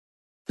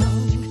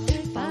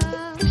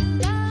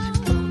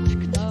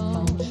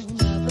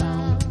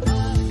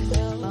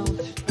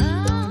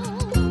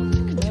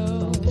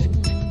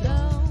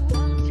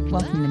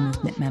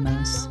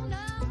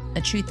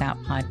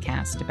TRUTHOUT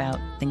podcast about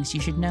things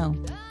you should know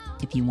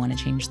if you want to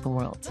change the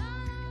world.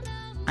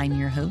 I'm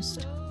your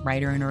host,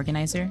 writer and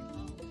organizer,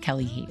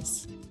 Kelly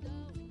Hayes.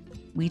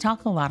 We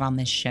talk a lot on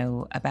this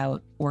show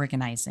about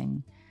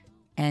organizing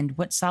and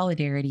what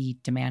solidarity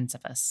demands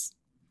of us.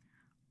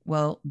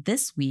 Well,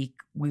 this week,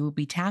 we will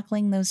be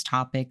tackling those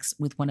topics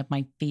with one of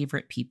my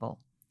favorite people,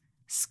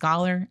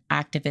 scholar,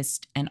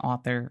 activist, and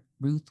author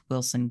Ruth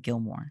Wilson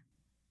Gilmore.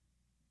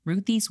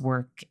 Ruthie's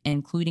work,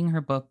 including her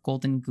book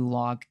Golden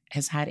Gulag,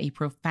 has had a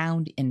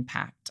profound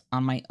impact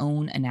on my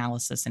own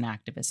analysis and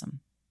activism.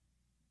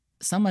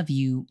 Some of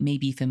you may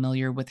be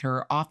familiar with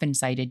her often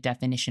cited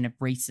definition of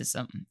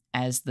racism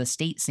as the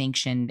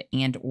state-sanctioned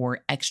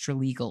and/or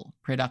extra-legal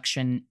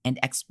production and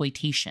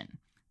exploitation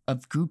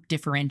of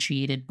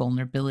group-differentiated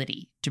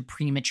vulnerability to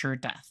premature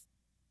death.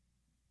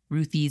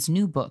 Ruthie's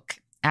new book,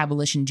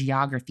 Abolition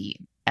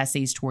Geography,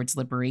 Essays Towards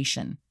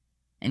Liberation,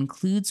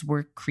 includes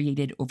work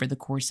created over the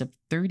course of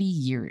 30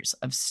 years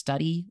of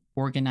study,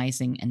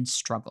 organizing, and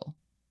struggle.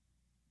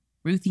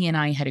 Ruthie and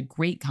I had a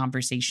great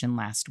conversation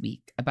last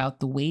week about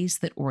the ways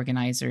that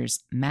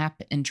organizers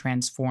map and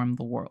transform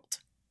the world.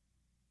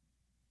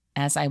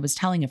 As I was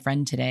telling a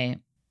friend today,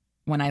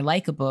 when I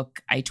like a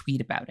book, I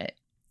tweet about it.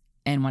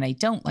 And when I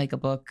don't like a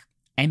book,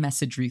 I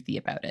message Ruthie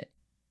about it.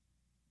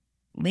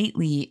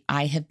 Lately,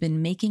 I have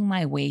been making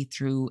my way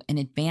through an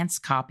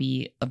advanced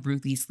copy of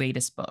Ruthie's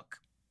latest book,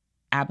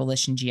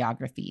 Abolition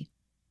Geography,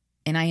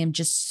 and I am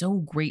just so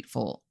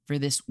grateful for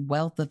this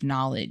wealth of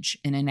knowledge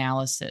and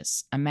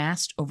analysis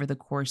amassed over the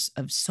course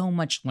of so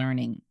much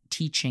learning,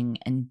 teaching,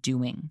 and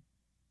doing.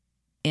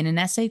 In an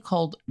essay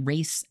called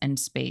Race and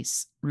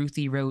Space,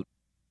 Ruthie wrote,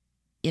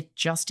 "If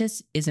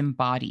justice is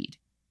embodied,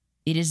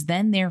 it is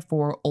then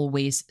therefore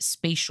always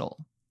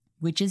spatial,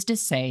 which is to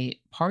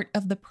say, part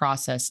of the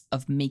process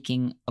of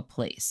making a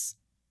place."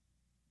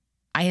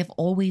 I have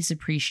always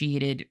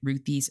appreciated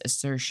Ruthie's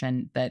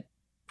assertion that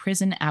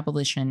prison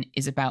abolition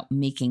is about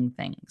making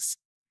things.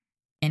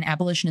 In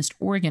abolitionist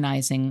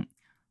organizing,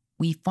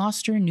 we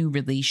foster new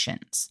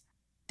relations,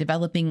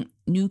 developing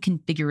new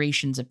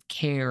configurations of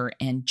care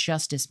and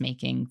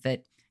justice-making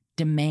that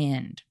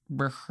demand,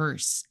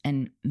 rehearse,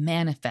 and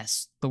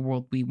manifest the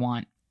world we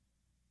want.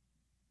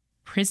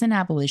 Prison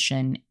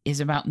abolition is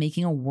about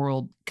making a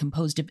world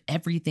composed of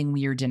everything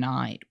we are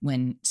denied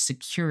when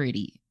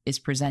security is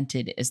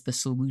presented as the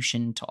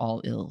solution to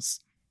all ills.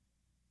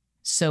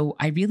 So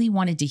I really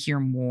wanted to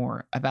hear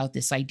more about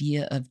this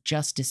idea of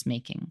justice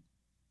making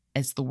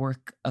as the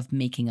work of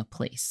making a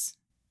place.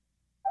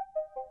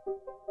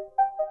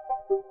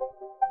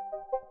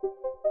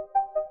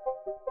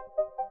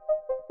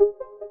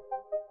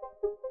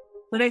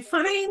 What I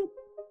find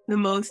the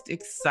most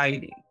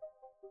exciting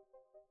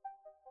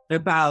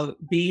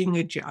about being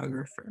a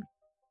geographer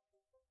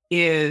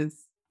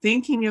is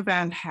thinking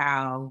about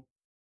how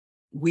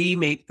we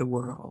make the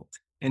world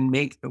and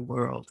make the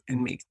world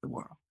and make the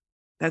world.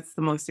 That's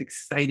the most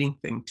exciting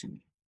thing to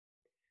me.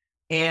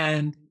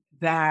 And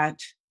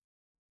that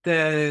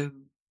the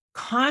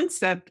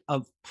concept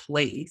of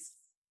place,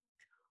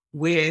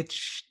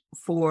 which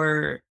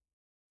for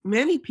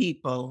many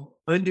people,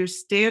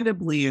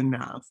 understandably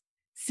enough,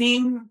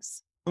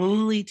 seems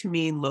only to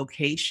mean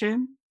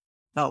location.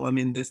 Oh, I'm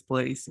in this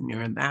place and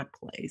you're in that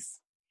place,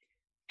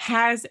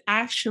 has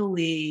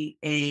actually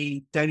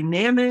a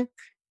dynamic,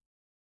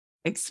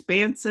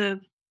 expansive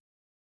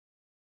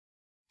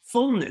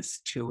fullness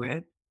to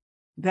it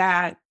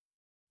that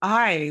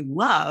I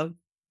love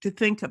to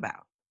think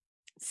about.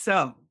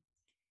 So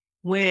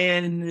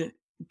when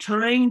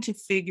trying to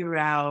figure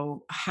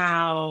out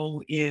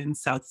how in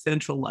South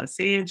Central Los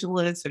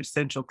Angeles or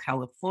Central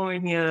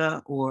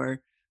California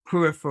or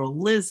peripheral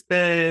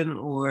Lisbon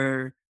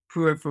or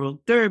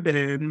peripheral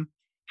Durban,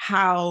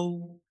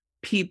 how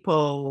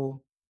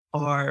people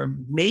are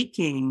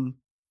making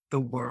the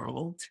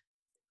world,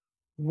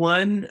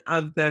 one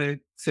of the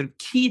sort of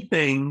key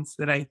things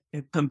that I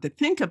have come to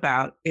think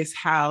about is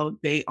how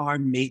they are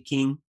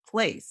making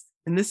place.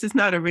 And this is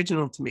not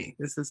original to me.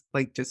 This is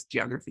like just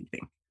geography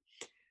thing,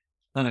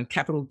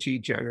 capital G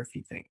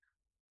geography thing,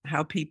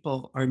 how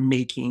people are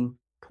making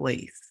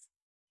place.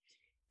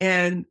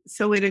 And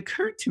so it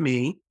occurred to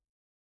me,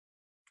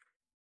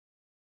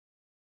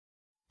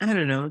 I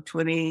don't know,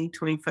 20,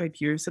 25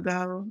 years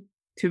ago,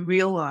 to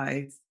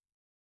realize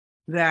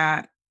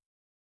that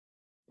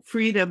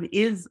freedom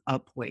is a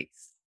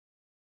place.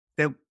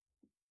 That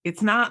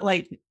it's not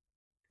like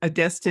a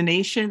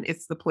destination,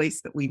 it's the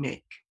place that we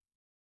make.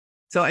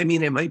 So, I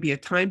mean, it might be a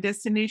time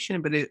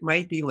destination, but it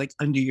might be like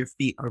under your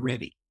feet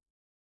already,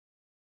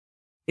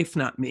 if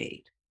not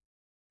made.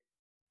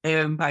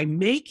 And by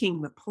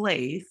making the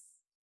place,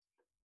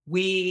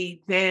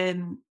 we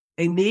then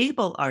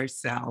enable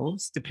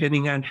ourselves,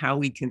 depending on how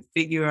we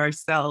configure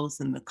ourselves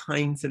and the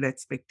kinds of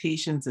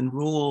expectations and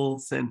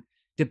rules and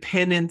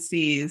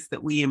dependencies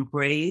that we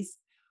embrace,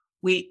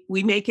 we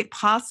make it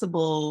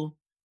possible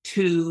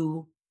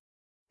to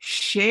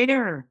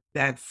share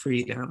that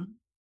freedom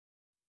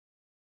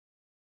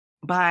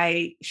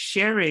by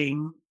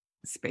sharing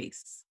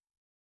space.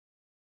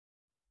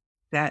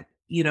 That,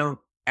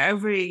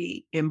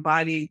 every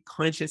embodied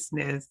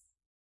consciousness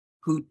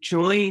who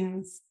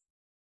joins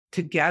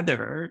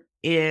together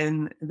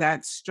in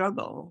that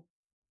struggle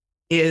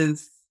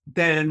is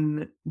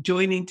then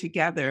joining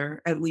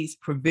together, at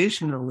least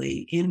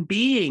provisionally, in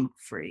being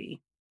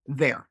free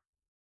there,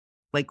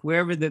 like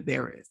wherever the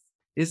there is.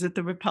 Is it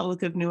the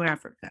Republic of New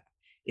Africa?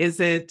 Is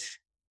it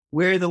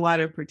where the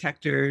water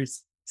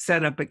protectors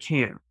set up a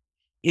camp?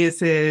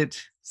 Is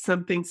it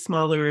something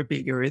smaller or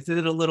bigger? Is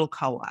it a little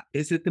co-op?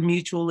 Is it the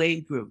mutual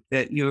aid group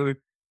that your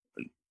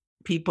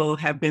people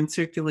have been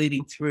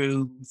circulating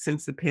through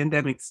since the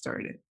pandemic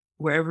started?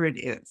 Wherever it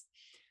is.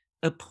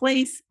 A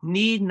place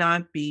need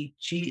not be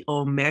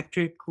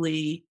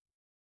geometrically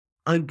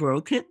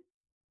unbroken,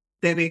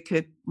 that it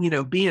could,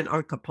 be an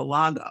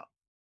archipelago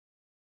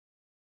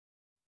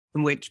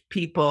in which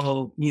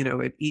people,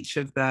 at each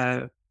of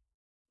the,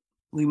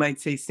 we might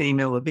say, same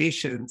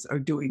elevations are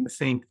doing the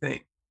same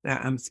thing.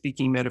 I'm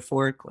speaking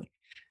metaphorically.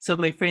 So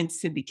my friend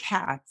Cindy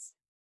Katz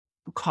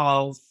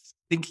calls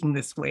thinking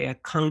this way a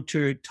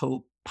counter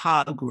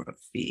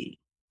topography.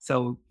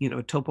 So,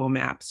 topo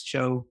maps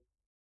show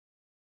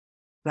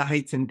the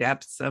heights and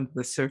depths of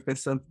the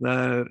surface of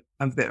the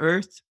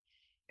earth.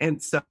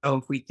 And so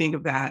if we think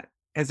of that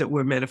as it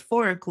were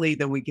metaphorically,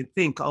 then we can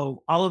think,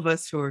 oh, all of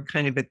us who are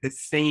kind of at the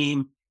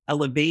same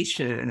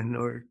elevation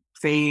or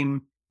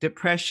same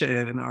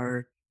depression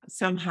are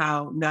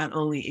somehow not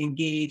only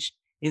engaged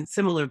in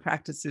similar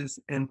practices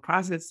and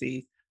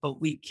processes,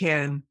 but we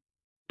can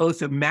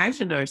both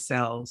imagine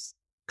ourselves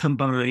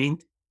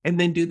combined and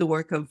then do the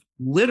work of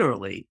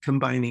literally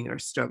combining our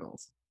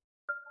struggles.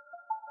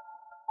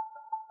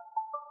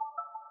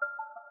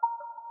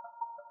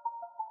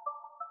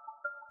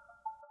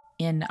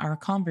 In our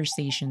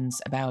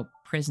conversations about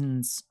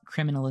prisons,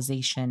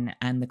 criminalization,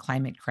 and the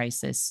climate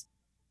crisis,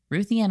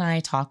 Ruthie and I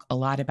talk a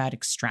lot about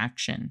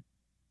extraction,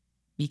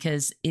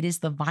 because it is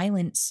the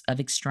violence of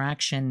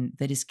extraction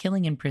that is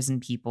killing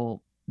imprisoned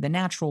people, the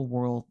natural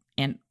world,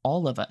 and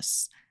all of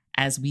us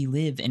as we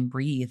live and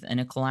breathe in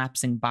a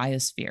collapsing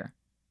biosphere.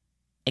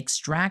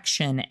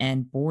 Extraction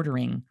and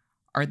bordering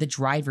are the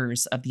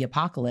drivers of the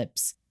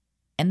apocalypse,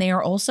 and they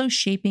are also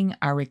shaping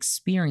our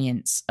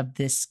experience of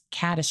this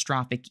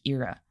catastrophic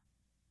era.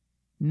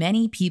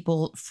 Many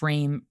people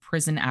frame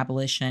prison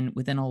abolition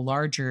within a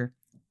larger,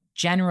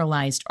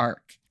 generalized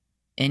arc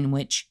in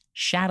which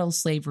chattel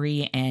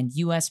slavery and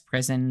U.S.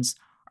 prisons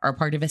are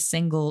part of a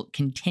single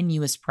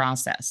continuous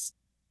process,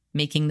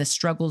 making the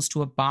struggles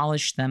to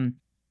abolish them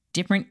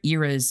different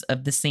eras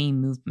of the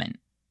same movement.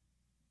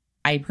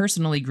 I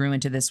personally grew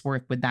into this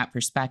work with that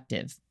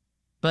perspective,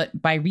 but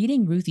by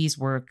reading Ruthie's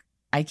work,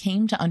 I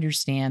came to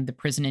understand the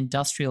prison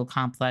industrial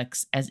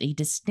complex as a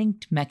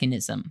distinct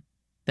mechanism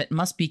that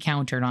must be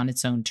countered on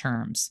its own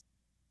terms.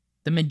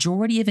 The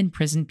majority of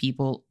imprisoned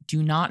people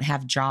do not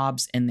have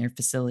jobs in their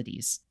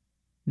facilities.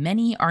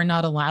 Many are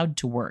not allowed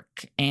to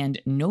work, and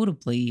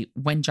notably,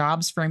 when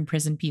jobs for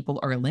imprisoned people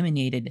are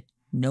eliminated,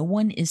 no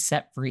one is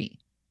set free.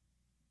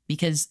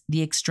 Because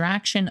the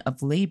extraction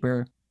of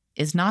labor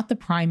is not the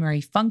primary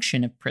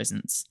function of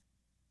prisons.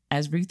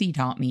 As Ruthie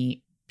taught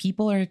me,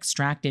 people are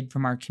extracted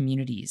from our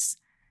communities,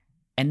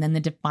 and then the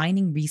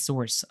defining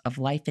resource of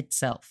life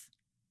itself,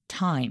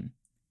 time,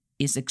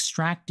 is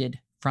extracted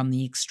from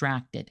the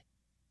extracted.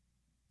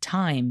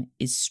 Time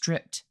is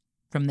stripped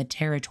from the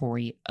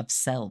territory of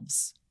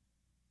selves.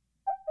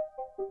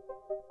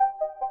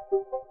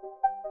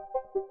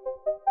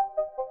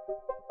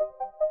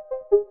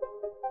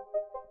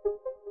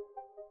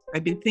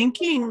 I've been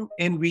thinking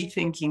and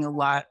rethinking a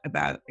lot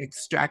about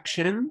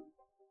extraction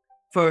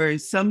for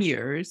some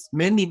years,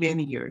 many,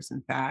 many years,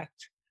 in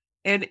fact.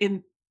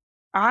 And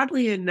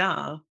oddly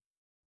enough,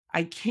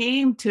 I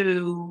came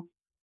to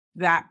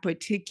that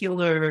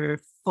particular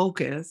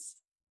focus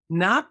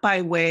not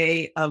by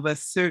way of a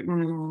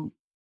certain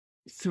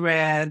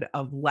thread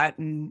of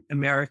Latin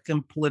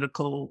American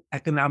political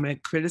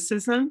economic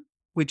criticism,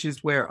 which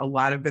is where a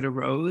lot of it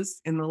arose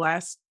in the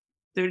last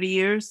 30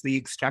 years, the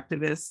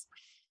extractivists.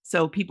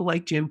 So people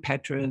like Jim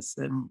Petras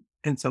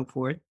and so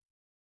forth.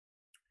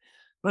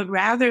 But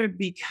rather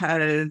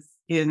because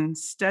in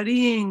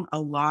studying a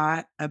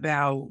lot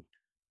about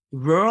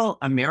rural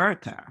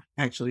America,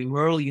 actually,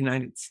 rural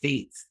United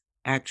States,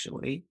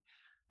 actually,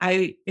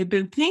 I had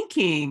been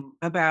thinking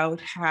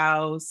about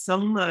how so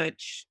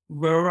much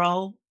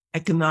rural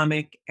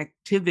economic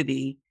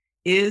activity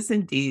is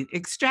indeed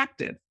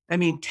extractive. I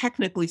mean,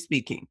 technically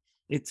speaking,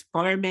 it's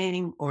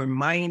farming or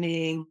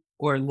mining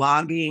or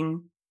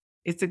logging.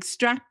 It's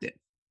extractive.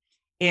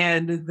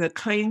 And the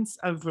kinds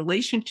of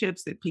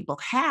relationships that people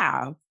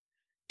have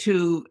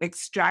to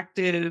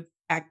extractive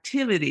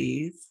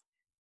activities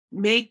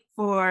make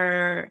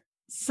for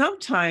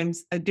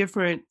sometimes a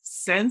different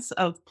sense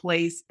of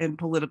place and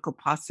political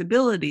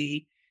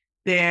possibility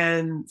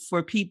than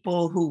for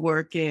people who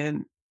work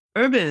in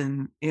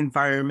urban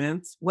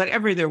environments,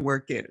 whatever their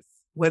work is,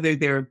 whether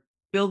they're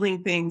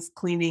building things,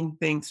 cleaning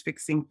things,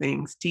 fixing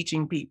things,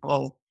 teaching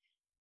people,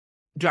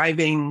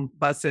 driving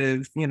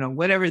buses,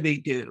 whatever they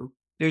do.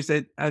 There's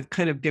a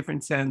kind of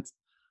different sense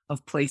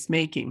of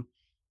placemaking.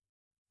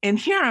 And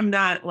here I'm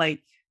not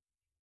like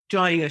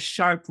drawing a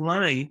sharp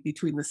line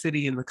between the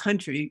city and the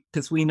country,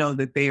 because we know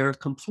that they are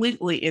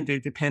completely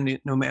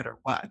interdependent no matter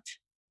what.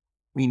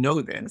 We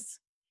know this,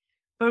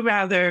 but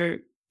rather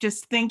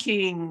just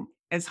thinking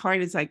as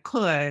hard as I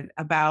could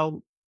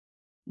about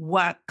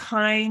what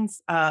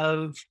kinds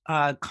of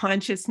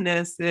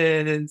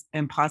consciousnesses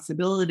and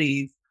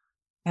possibilities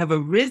have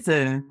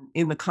arisen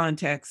in the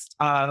context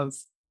of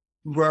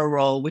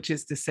rural, which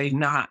is to say,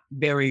 not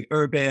very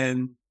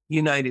urban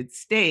United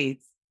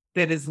States,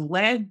 that has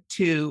led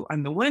to,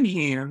 on the one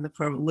hand, the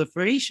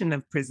proliferation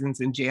of prisons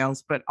and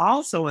jails, but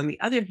also, on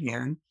the other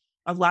hand,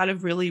 a lot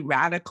of really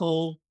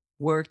radical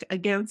work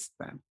against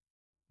them.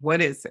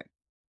 What is it?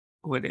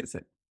 What is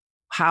it?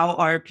 How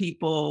are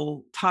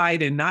people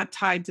tied and not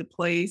tied to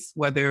place,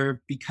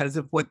 whether because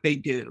of what they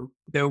do,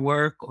 their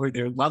work or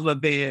their love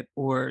of it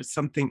or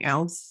something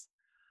else?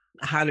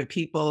 How do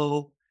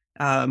people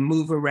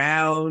move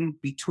around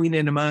between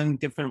and among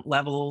different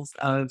levels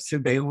of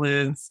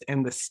surveillance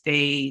and the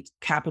state,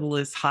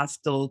 capitalist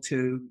hostile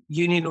to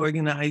union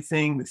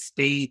organizing, the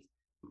state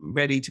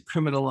ready to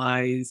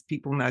criminalize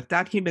people not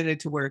documented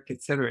to work,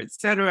 et cetera, et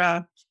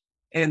cetera.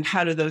 And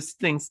how do those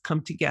things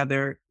come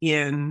together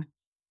in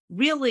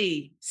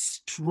really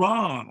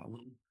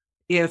strong,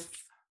 if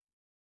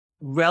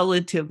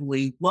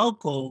relatively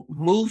local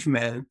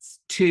movements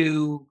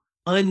to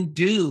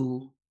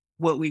undo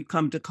what we've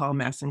come to call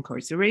mass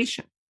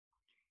incarceration?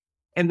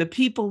 And the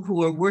people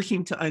who are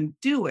working to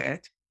undo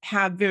it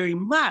have very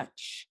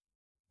much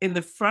in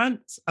the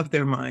front of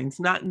their minds,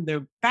 not in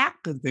their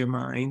back of their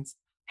minds,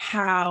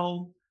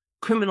 how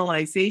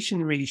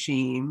criminalization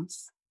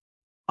regimes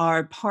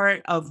are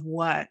part of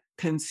what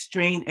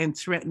constrain and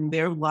threaten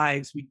their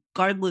lives,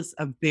 regardless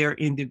of their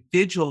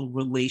individual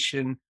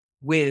relation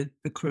with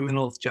the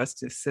criminal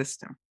justice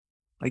system.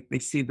 Like they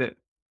see that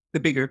the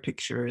bigger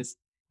picture is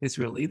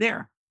really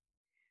there.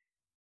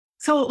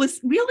 So it was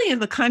really in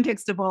the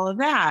context of all of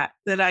that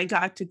that I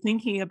got to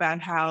thinking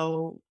about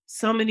how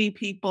so many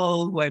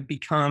people who I've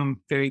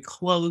become very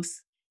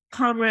close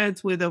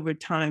comrades with over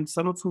time,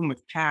 some of whom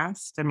have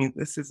passed, I mean,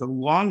 this is a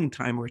long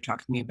time we're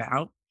talking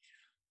about,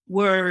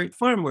 were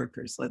farm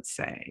workers, let's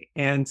say.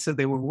 And so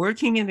they were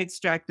working in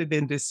extractive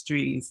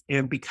industries.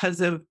 And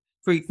because of,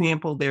 for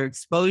example, their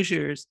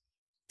exposures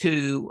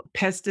to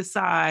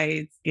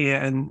pesticides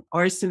and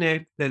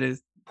arsenic that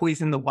is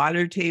poison the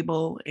water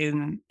table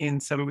in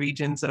some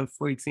regions of,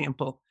 for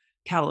example,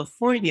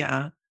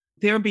 California,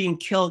 they're being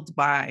killed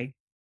by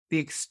the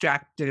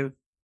extractive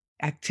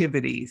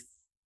activities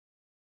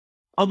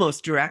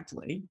almost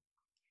directly.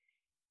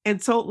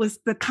 And so it was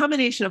the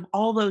combination of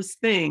all those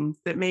things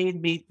that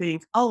made me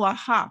think, oh,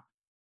 aha,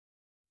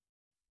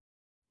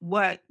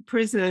 what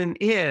prison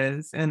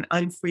is and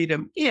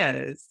unfreedom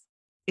is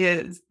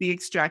the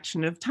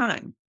extraction of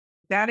time.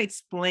 That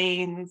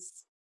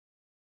explains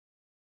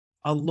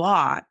a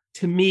lot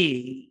to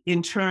me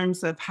in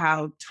terms of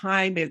how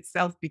time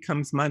itself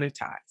becomes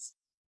monetized,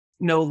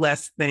 no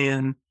less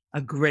than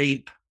a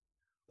grape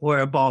or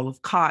a ball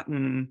of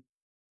cotton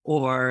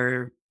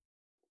or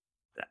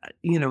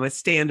a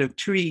stand of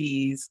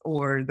trees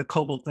or the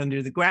cobalt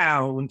under the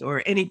ground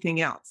or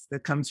anything else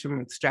that comes from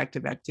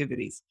extractive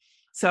activities.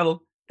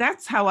 So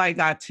that's how I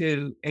got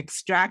to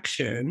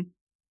extraction.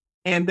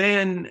 And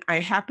then I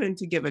happened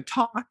to give a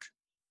talk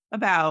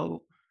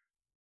about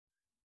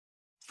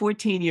 12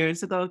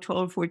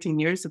 or 14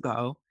 years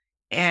ago,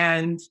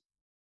 and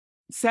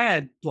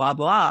said, blah,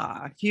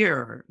 blah,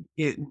 here,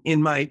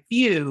 in my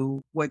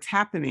view, what's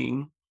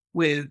happening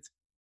with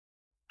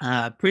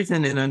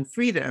prison and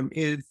unfreedom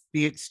is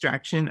the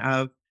extraction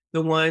of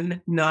the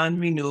one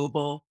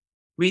non-renewable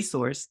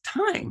resource,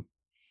 time.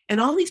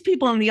 And all these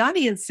people in the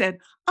audience said,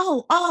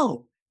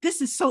 oh, this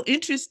is so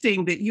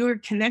interesting that you're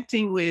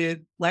connecting with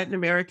Latin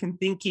American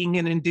thinking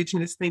and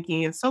indigenous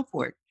thinking and so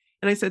forth.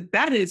 And I said,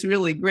 that is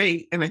really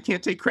great. And I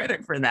can't take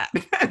credit for that.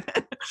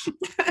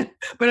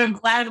 But I'm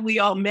glad we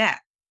all met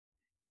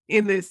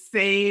in the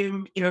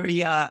same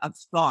area of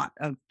thought,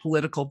 of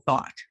political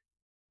thought.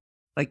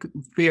 Like,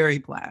 very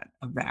glad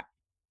of that.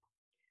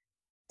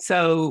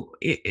 So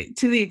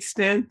to the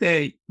extent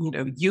that,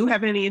 you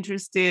have any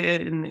interest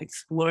in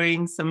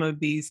exploring some of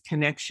these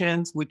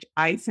connections, which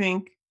I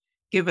think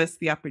give us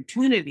the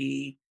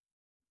opportunity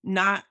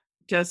not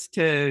just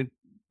to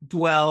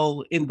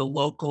dwell in the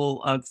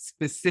local of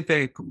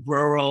specific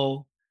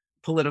rural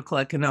political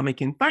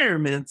economic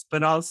environments,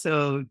 but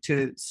also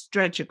to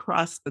stretch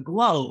across the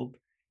globe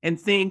and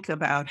think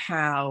about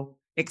how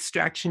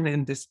extraction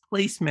and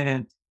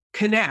displacement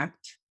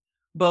connect,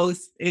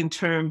 both in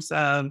terms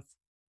of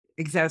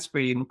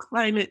exacerbating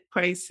climate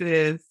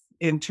crisis,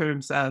 in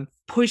terms of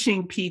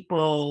pushing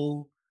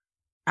people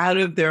out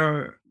of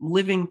their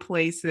living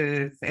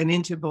places and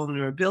into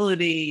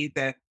vulnerability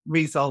that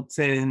results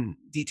in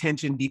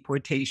detention,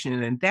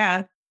 deportation, and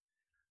death,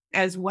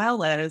 as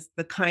well as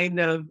the kind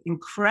of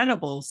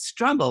incredible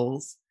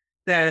struggles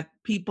that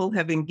people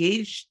have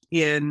engaged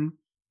in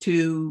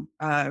to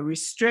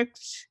restrict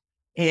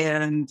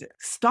and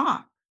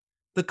stop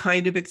the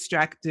kind of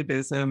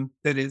extractivism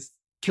that is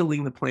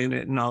killing the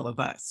planet and all of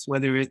us,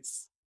 whether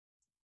it's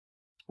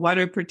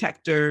water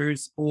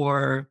protectors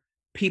or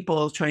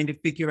people trying to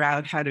figure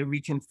out how to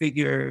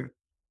reconfigure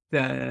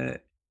the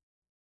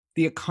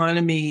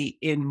economy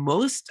in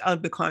most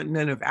of the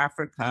continent of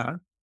Africa,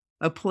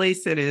 a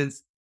place that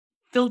is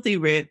filthy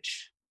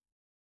rich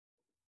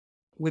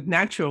with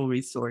natural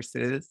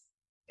resources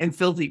and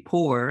filthy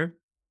poor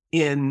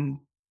in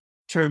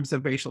terms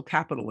of racial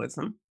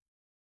capitalism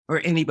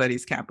or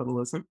anybody's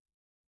capitalism.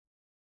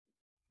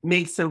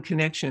 Make some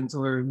connections,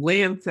 or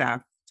land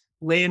theft,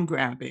 land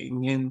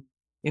grabbing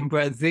in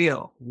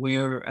Brazil,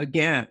 where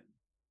again,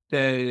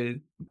 the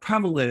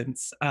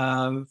prevalence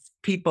of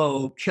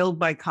people killed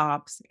by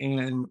cops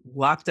and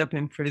locked up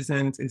in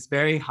prisons is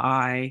very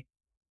high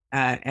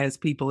as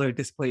people are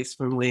displaced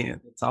from land.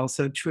 It's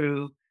also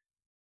true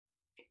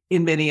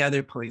in many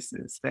other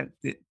places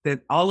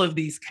that all of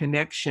these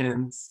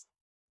connections,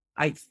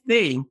 I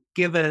think,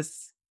 give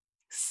us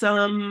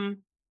some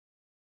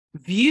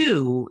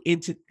view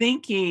into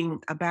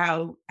thinking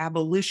about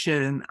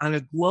abolition on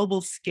a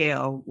global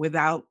scale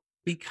without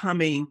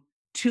becoming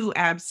too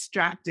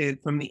abstracted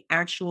from the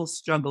actual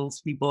struggles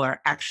people are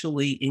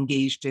actually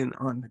engaged in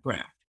on the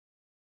ground.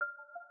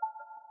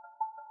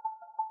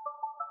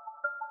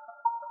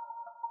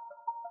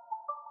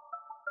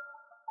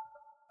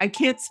 I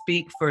can't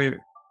speak for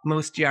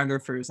most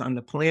geographers on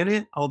the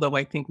planet, although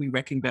I think we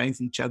recognize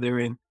each other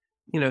in,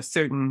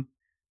 certain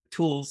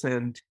tools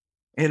and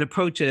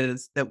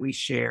approaches that we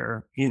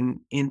share in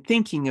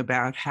thinking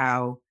about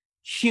how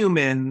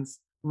humans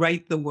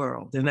write the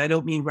world. And I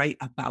don't mean write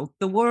about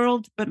the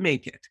world, but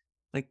make it.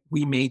 Like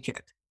we make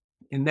it.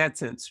 In that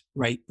sense,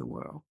 write the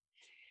world.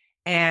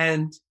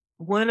 And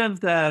one of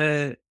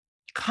the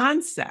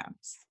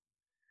concepts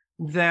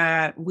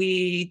that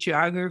we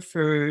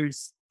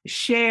geographers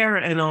share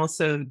and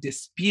also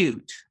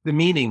dispute the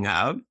meaning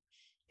of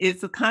is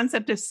the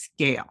concept of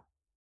scale.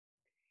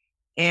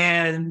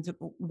 And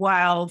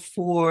while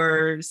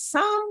for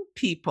some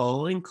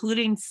people,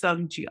 including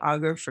some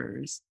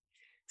geographers,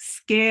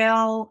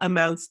 scale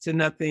amounts to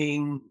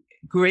nothing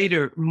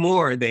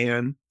more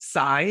than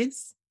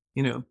size,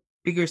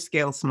 bigger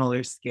scale,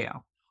 smaller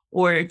scale.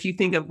 Or if you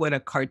think of what a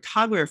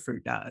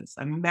cartographer does,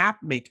 a map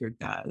maker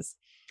does,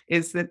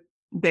 is that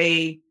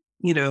they,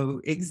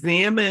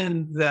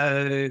 examine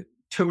the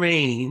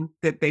terrain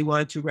that they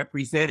want to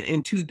represent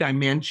in 2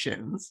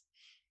 dimensions.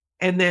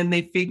 And then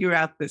they figure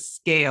out the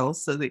scale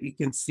so that you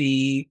can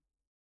see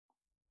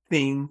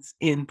things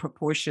in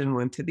proportion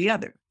one to the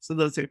other. So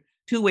those are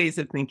 2 ways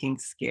of thinking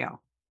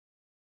scale.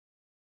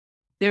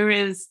 There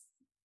is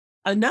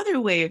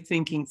another way of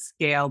thinking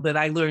scale that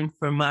I learned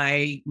from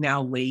my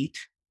now late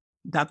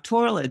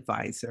doctoral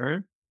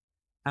advisor,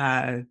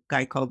 a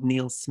guy called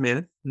Neil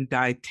Smith, who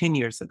died 10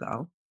 years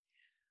ago,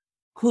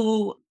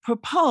 who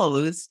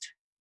proposed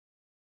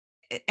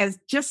as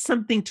just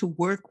something to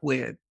work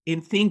with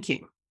in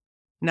thinking,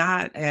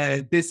 not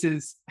this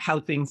is how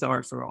things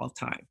are for all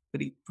time,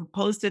 but he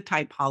proposed a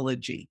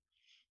typology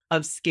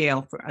of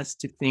scale for us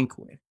to think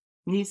with.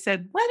 And he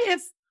said, what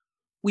if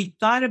we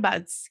thought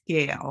about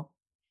scale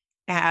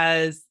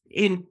as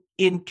in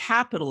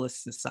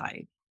capitalist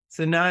society,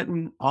 so not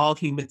in all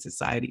human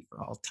society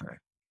for all time,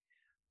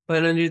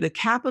 but under the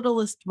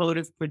capitalist mode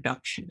of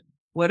production?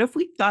 What if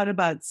we thought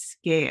about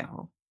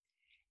scale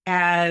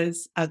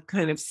as a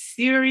kind of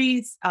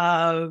series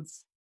of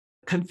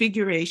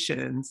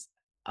configurations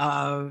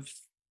of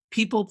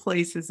people,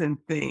 places, and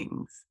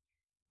things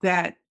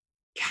that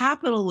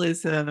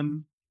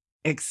capitalism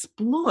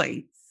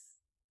exploits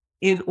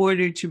in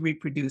order to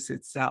reproduce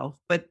itself,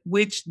 but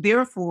which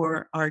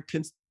therefore are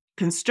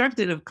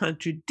constructed of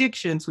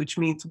contradictions, which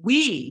means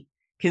we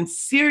can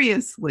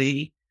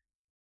seriously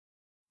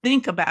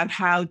think about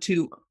how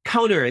to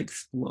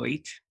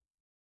counter-exploit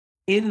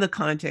in the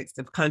context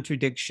of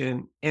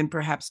contradiction and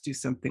perhaps do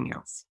something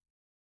else.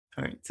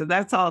 All right, so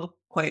that's all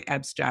quite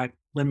abstract.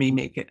 Let me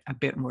make it a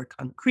bit more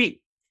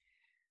concrete.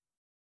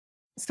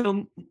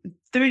 So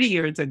 30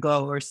 years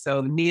ago or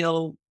so,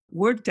 Neil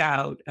worked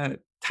out a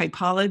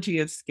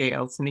typology of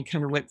scales, and he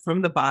kind of went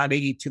from the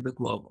body to the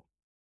global.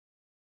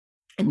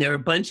 And there are a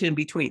bunch in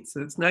between.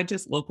 So it's not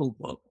just local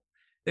global.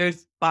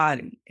 There's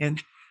body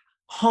and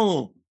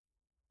home.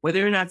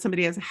 Whether or not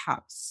somebody has a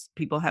house,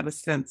 people have a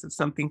sense of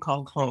something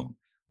called home,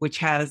 which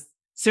has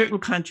certain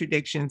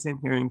contradictions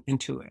inherent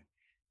into it.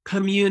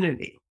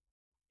 Community,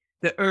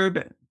 the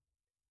urban,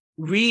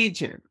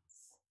 regions,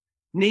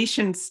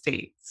 nation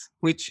states,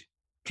 which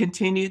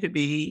continue to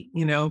be,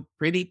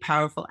 pretty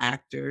powerful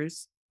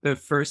actors, the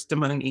first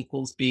among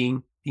equals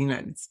being the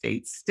United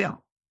States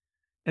still.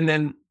 And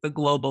then the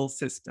global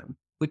system,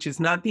 which is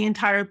not the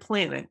entire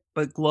planet,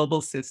 but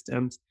global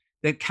systems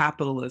that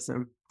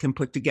capitalism can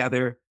put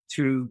together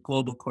through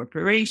global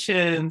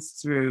corporations,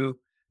 through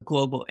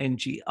global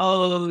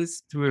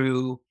NGOs,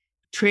 through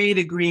trade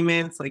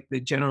agreements like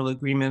the General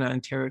Agreement on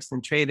Tariffs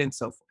and Trade and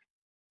so forth.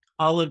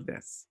 All of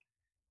this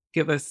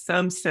give us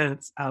some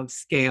sense of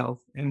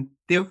scale, and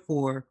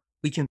therefore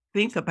we can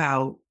think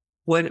about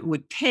what it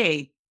would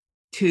take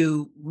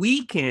to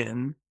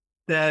weaken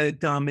the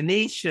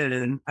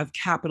domination of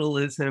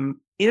capitalism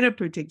in a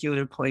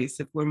particular place,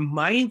 if we're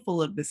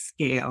mindful of the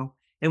scale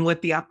and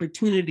what the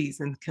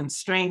opportunities and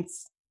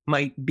constraints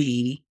might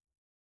be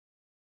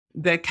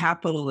that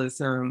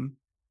capitalism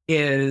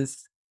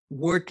is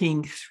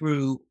working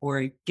through or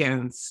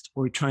against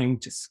or trying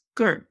to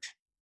skirt.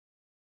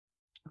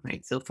 All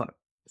right, so far,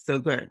 so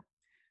good.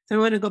 So I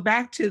want to go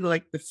back to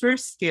the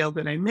first scale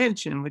that I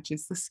mentioned, which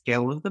is the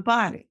scale of the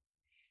body.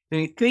 When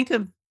you think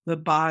of the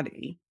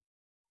body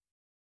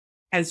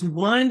as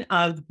one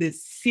of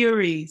this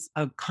series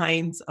of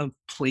kinds of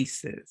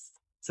places.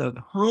 So the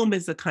home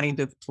is a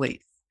kind of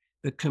place.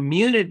 The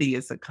community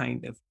is a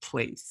kind of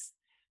place.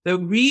 The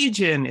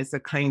region is a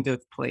kind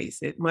of place.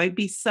 It might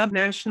be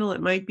subnational,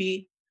 it might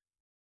be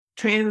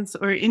trans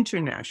or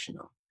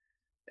international.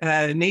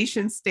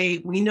 Nation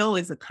state, we know,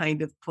 is a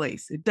kind of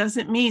place. It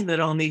doesn't mean that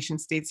all nation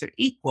states are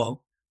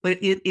equal, but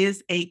it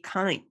is a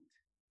kind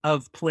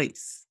of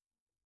place.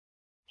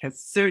 It has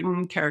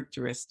certain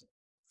characteristics.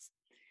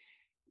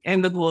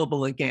 And the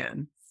global,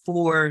 again,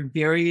 for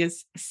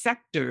various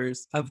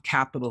sectors of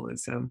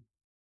capitalism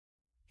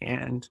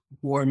and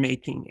war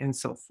making and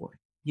so forth.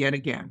 Yet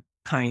again,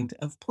 kind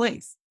of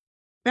place.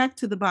 Back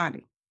to the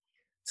body.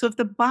 So if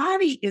the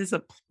body is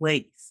a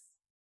place,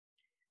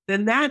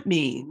 then that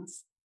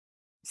means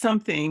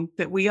something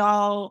that we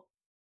all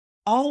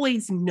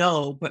always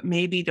know, but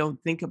maybe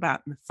don't think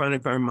about in the front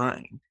of our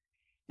mind.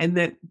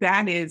 And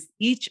that is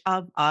each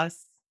of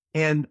us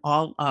and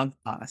all of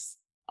us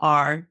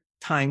are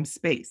time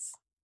space.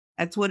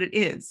 That's what it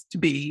is to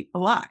be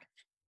alive.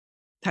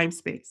 Time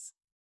space.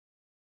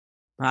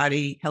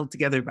 Body held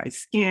together by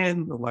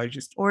skin, the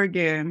largest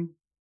organ,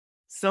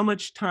 so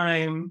much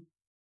time,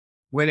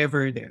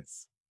 whatever it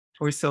is,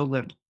 or so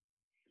little.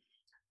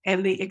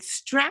 And the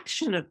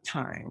extraction of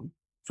time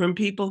from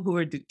people who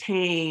are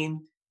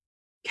detained,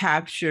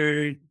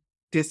 captured,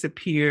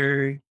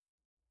 disappeared,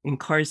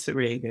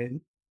 incarcerated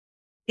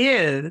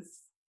is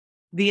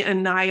the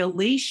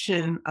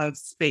annihilation of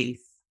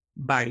space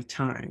by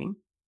time,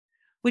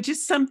 which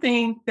is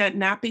something that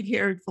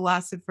nappy-haired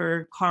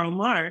philosopher Karl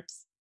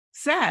Marx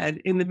said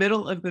in the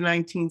middle of the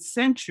 19th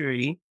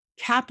century,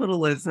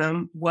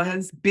 capitalism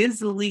was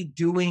busily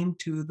doing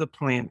to the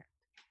planet,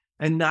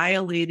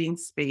 annihilating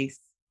space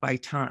by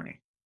time.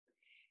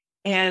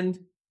 And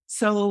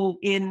so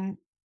in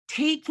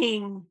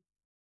taking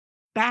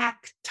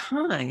back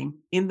time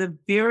in the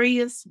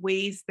various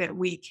ways that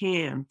we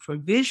can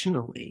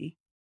provisionally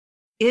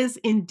is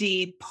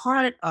indeed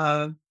part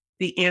of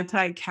the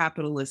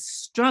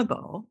anti-capitalist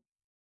struggle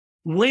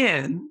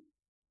when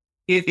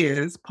it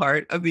is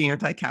part of the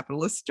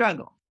anti-capitalist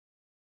struggle.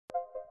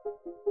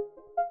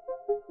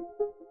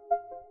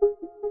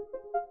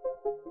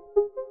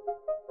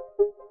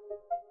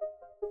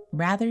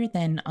 Rather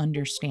than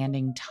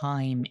understanding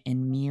time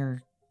in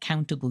mere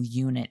countable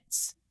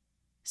units,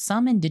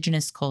 some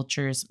indigenous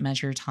cultures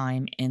measure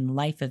time in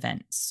life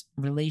events,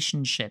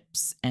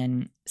 relationships,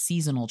 and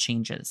seasonal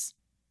changes.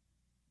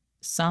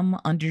 Some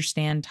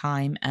understand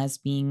time as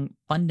being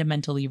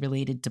fundamentally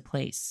related to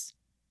place.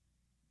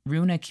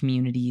 Runa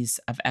communities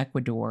of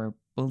Ecuador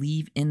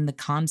believe in the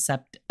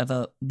concept of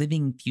a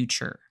living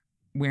future,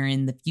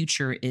 wherein the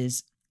future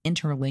is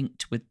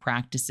interlinked with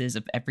practices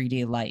of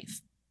everyday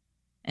life,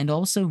 and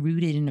also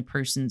rooted in a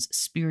person's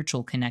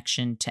spiritual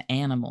connection to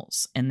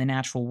animals and the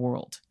natural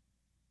world.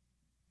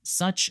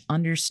 Such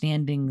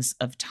understandings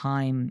of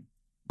time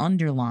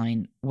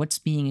underline what's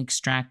being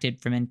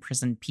extracted from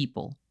imprisoned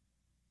people.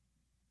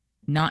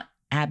 Not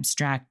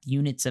abstract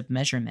units of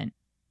measurement,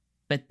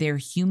 but their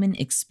human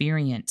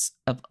experience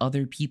of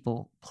other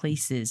people,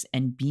 places,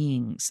 and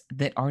beings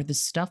that are the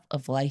stuff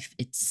of life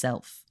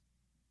itself.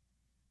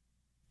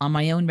 On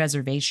my own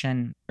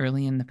reservation,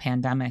 early in the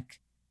pandemic,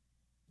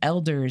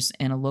 elders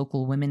in a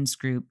local women's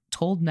group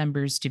told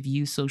members to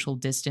view social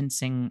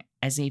distancing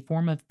as a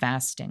form of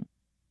fasting,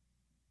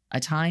 a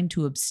time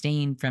to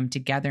abstain from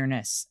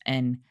togetherness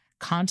and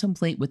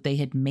contemplate what they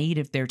had made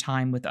of their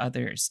time with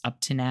others up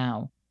to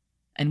now,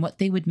 and what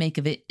they would make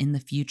of it in the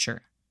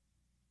future.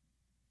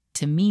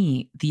 To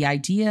me, the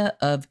idea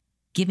of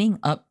giving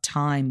up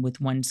time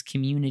with one's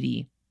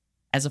community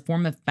as a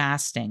form of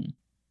fasting,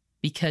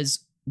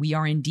 because we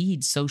are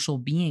indeed social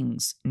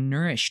beings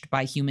nourished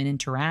by human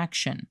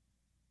interaction,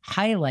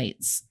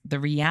 highlights the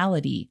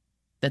reality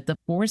that the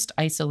forced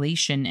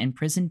isolation and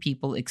prison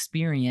people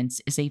experience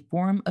is a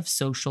form of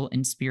social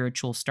and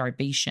spiritual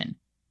starvation,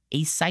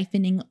 a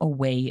siphoning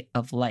away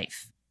of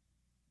life.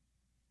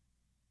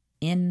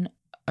 In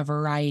a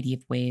variety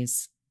of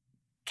ways,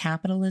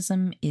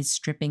 capitalism is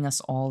stripping us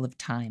all of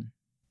time.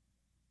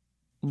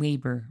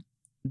 Labor,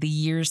 the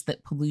years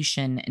that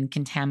pollution and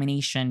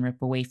contamination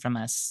rip away from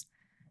us,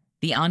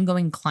 the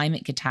ongoing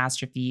climate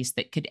catastrophes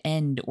that could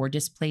end or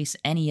displace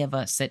any of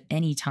us at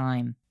any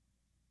time.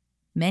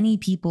 Many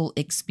people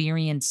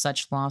experience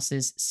such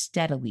losses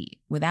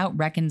steadily without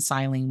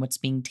reconciling what's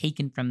being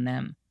taken from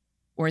them,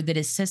 or that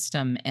a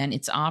system and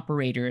its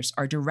operators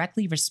are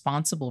directly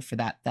responsible for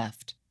that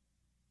theft.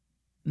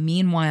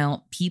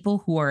 Meanwhile,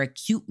 people who are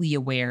acutely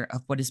aware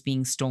of what is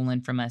being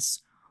stolen from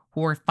us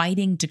who are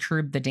fighting to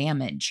curb the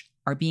damage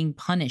are being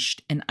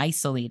punished and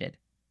isolated.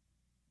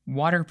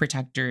 Water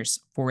protectors,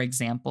 for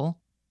example,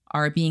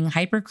 are being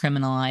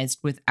hypercriminalized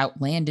with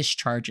outlandish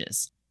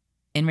charges.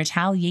 In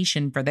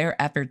retaliation for their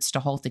efforts to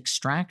halt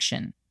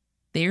extraction,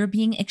 they are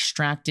being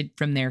extracted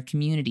from their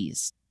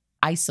communities,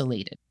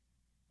 isolated,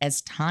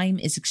 as time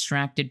is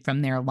extracted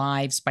from their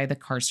lives by the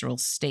carceral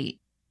state.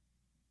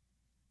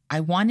 I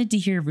wanted to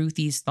hear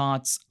Ruthie's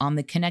thoughts on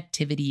the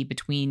connectivity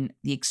between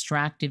the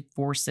extractive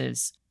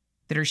forces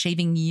that are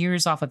shaving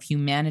years off of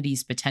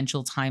humanity's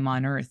potential time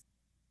on Earth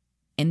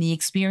and the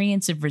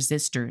experience of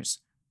resistors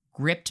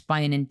gripped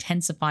by an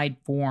intensified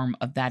form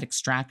of that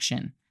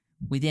extraction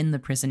within the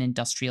prison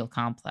industrial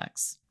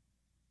complex.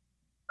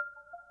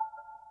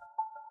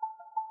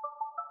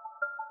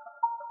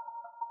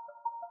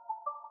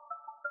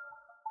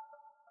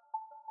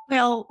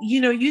 Well,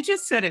 you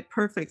just said it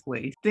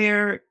perfectly.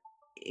 There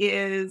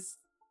is,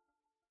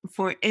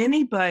 for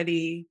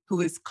anybody who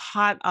is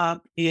caught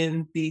up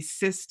in these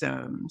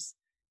systems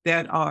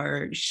that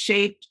are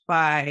shaped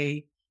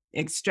by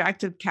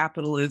extractive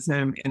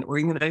capitalism and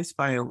organized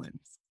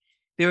violence,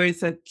 there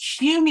is a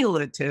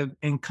cumulative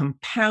and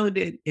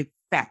compounded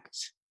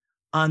effect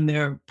on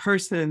their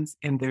persons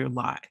and their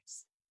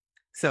lives.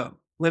 So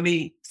let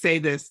me say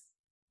this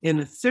in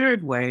a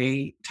third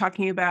way,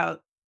 talking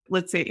about,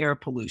 let's say, air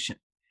pollution.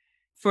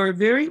 For a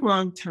very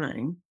long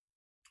time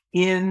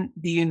in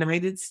the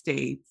United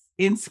States,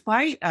 in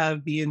spite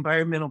of the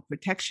Environmental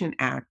Protection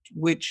Act,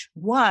 which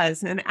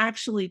was, and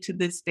actually to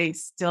this day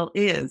still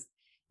is,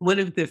 one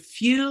of the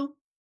few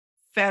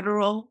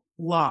federal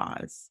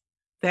laws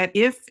that,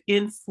 if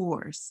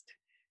enforced,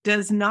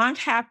 does not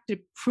have to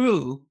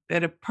prove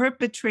that a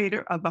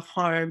perpetrator of a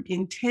harm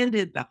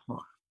intended the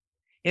harm.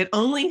 It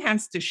only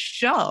has to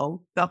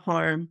show the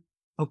harm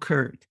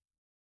occurred.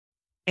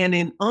 And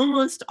in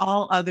almost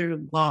all other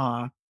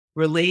law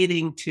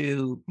relating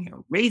to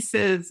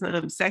racism,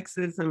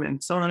 sexism,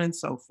 and so on and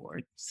so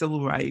forth,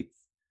 civil rights,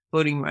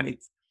 voting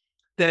rights,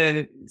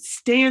 the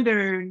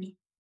standard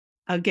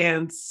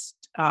against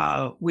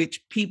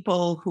which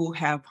people who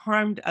have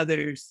harmed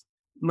others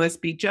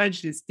must be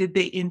judged is, did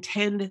they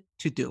intend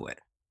to do it?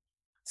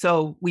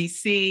 So we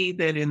see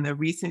that in the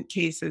recent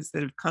cases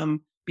that have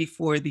come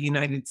before the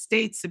United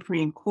States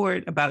Supreme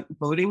Court about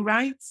voting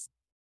rights,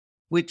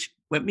 which,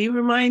 let me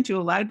remind you,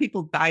 a lot of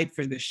people died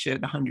for this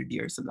shit 100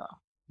 years ago.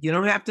 You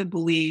don't have to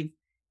believe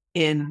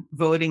in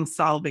voting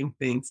solving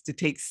things to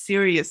take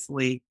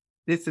seriously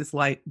this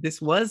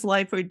was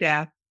life or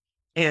death,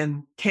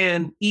 and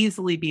can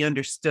easily be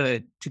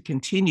understood to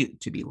continue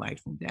to be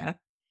life and death.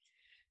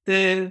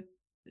 The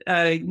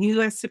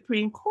U.S.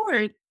 Supreme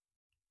Court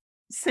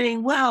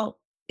saying, well,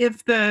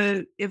 if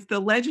the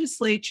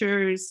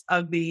legislatures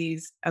of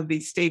these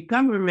state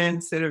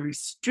governments that are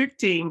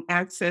restricting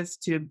access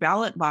to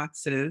ballot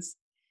boxes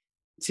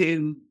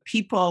to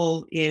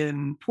people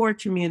in poor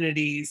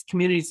communities,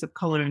 communities of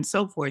color, and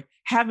so forth,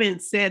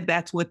 haven't said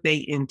that's what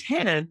they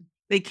intend,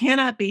 they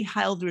cannot be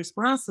held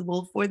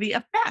responsible for the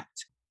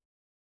effect.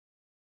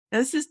 Now,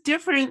 this is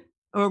different,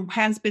 or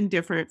has been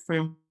different,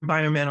 from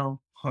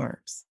environmental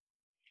harms.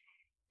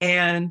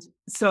 And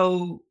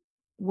so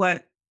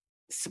what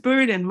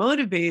spurred and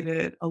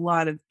motivated a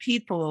lot of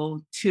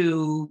people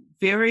to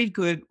very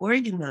good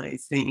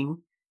organizing,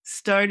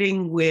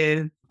 starting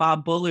with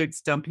Bob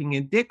Bullard's Dumping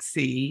in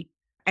Dixie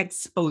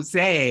expose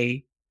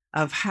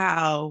of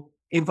how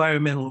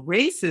environmental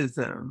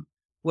racism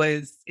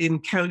was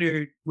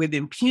encountered with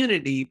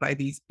impunity by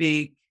these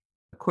big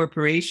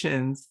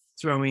corporations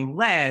throwing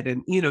lead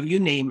and, you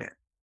name it,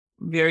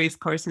 various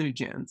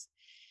carcinogens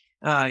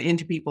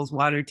into people's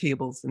water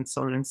tables and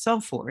so on and so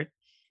forth.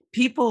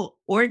 People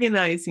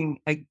organizing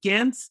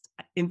against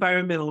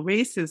environmental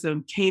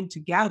racism came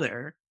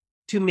together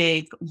to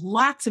make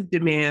lots of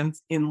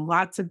demands in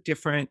lots of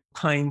different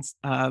kinds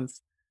of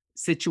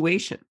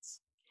situations.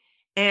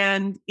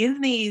 And in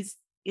these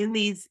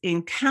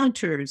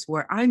encounters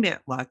where I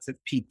met lots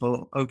of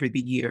people over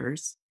the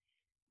years,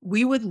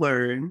 we would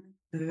learn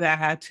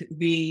that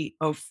the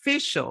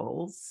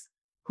officials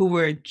who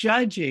were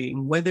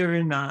judging whether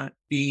or not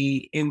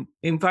the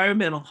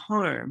environmental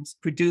harms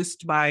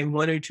produced by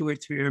one or two or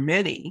three or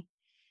many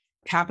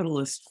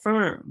capitalist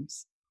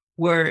firms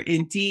were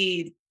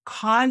indeed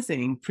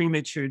causing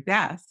premature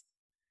death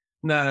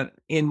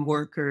in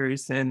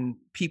workers and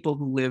people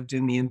who lived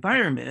in the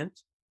environment.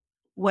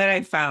 What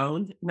I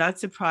found, not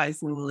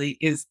surprisingly,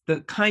 is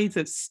the kinds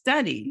of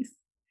studies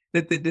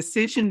that the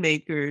decision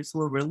makers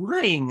were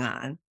relying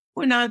on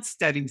were not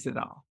studies at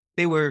all.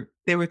 They were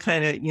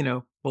kind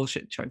of,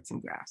 bullshit charts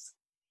and graphs.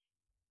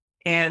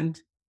 And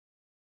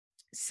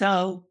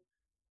so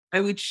I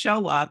would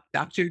show up,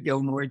 Dr.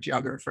 Gilmore,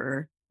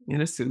 geographer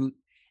in a suit,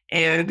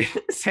 and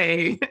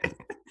say,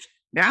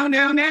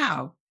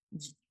 now,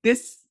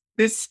 this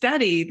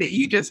study that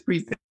you just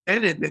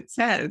presented that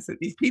says that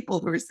these people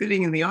who are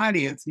sitting in the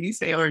audience, you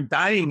say aren't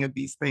dying of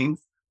these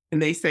things,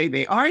 and they say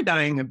they are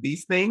dying of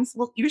these things,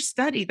 well, your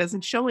study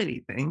doesn't show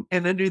anything.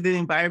 And under the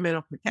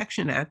Environmental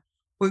Protection Act,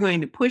 we're going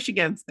to push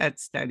against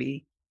that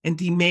study and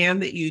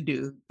demand that you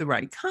do the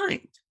right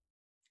kind.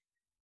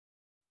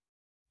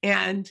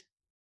 And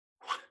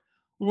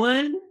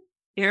one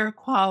air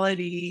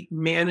quality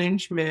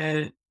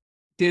management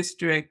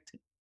district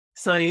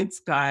science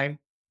guy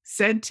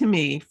said to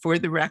me, for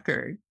the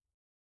record,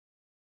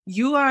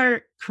 "You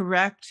are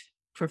correct,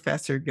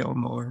 Professor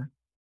Gilmore,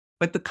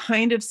 but the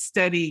kind of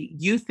study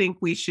you think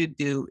we should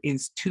do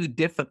is too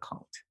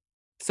difficult.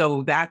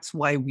 So that's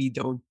why we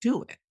don't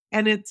do it."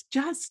 And it's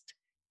just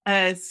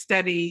a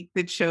study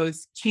that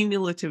shows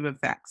cumulative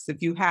effects.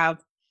 If you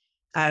have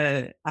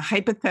a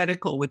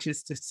hypothetical, which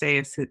is to say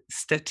a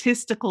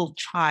statistical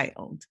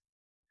child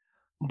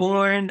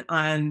born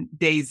on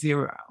day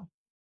zero,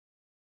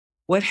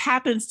 what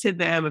happens to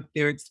them if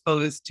they're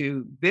exposed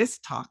to this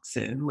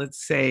toxin,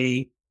 let's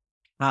say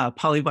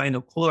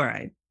polyvinyl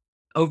chloride,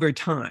 over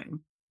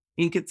time?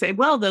 You could say,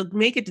 well, they'll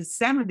make it to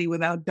 70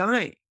 without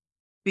dying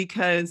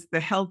because the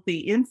healthy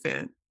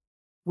infant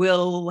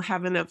will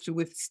have enough to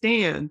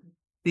withstand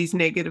these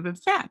negative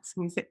effects.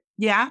 And you say,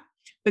 yeah,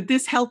 but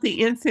this healthy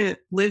infant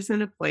lives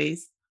in a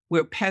place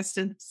where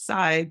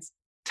pesticides,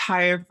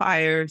 tire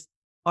fires,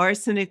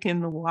 arsenic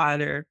in the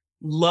water,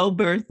 low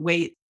birth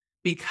weight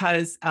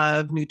because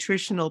of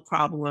nutritional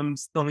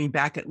problems going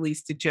back at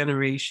least a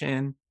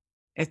generation,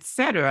 et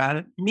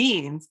cetera,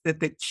 means that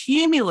the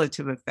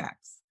cumulative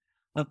effects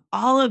of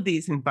all of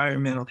these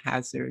environmental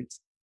hazards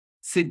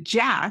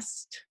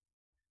suggest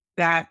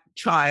that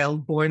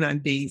child born on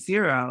day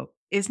zero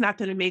is not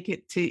going to make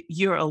it to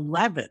year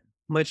 11,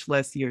 much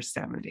less year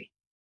 70,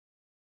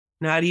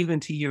 not even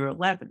to year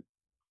 11.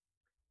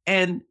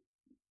 And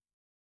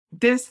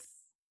this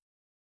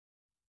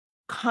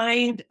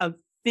kind of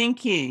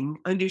thinking,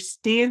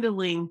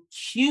 understanding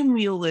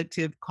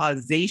cumulative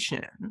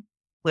causation,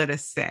 let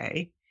us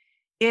say,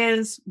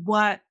 is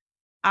what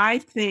I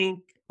think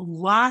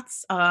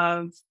lots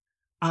of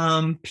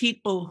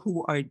people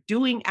who are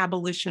doing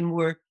abolition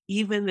work,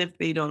 even if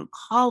they don't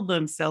call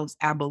themselves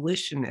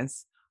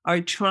abolitionists,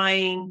 are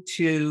trying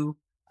to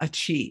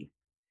achieve.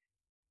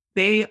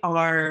 They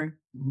are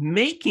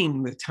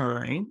making the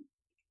time,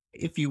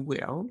 if you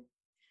will,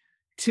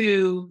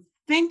 to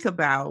think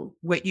about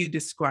what you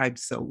described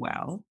so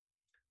well,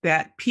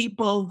 that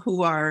people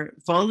who are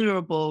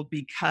vulnerable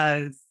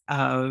because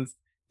of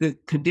the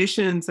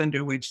conditions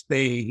under which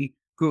they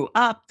grew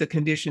up, the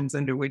conditions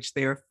under which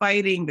they are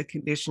fighting, the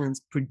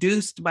conditions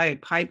produced by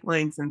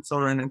pipelines and so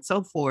on and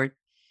so forth,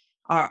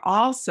 are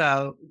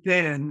also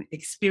then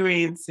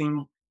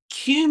experiencing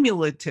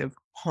cumulative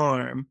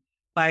harm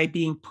by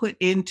being put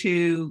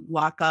into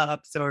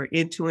lockups or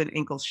into an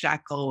ankle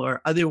shackle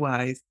or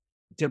otherwise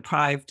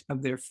deprived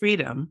of their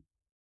freedom,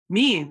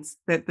 means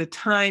that the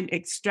time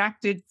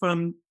extracted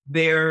from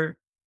their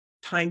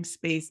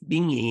time-space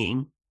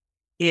being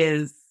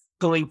is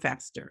going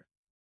faster,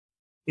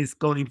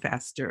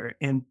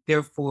 and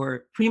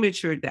therefore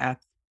premature death,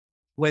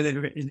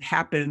 whether it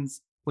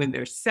happens when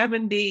they're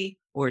 70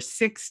 or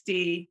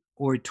 60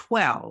 or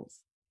 12,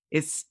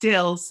 is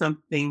still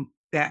something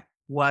that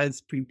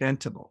was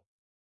preventable.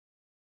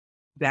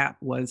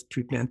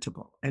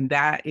 And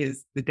that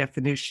is the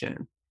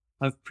definition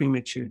of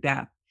premature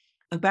death.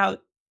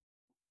 About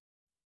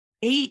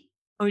 8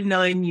 or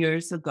 9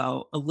 years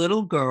ago, a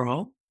little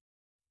girl,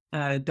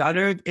 a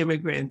daughter of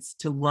immigrants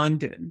to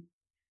London,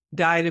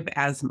 died of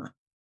asthma.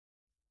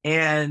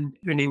 And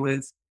her name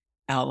was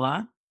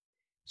Ella.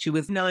 She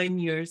was 9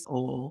 years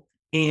old.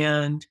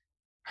 And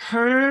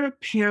her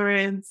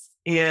parents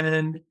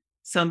and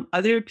some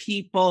other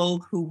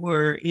people who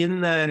were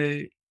in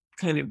the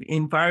kind of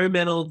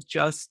environmental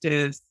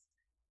justice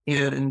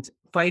and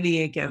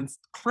fighting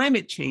against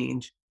climate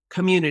change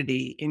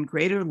community in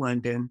Greater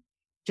London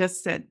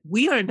just said,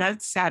 we are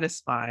not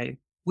satisfied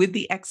with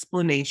the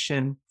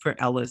explanation for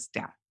Ella's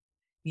death.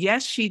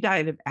 Yes, she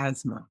died of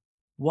asthma.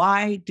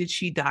 Why did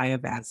she die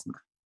of asthma?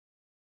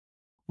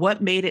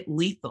 What made it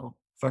lethal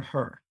for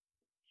her?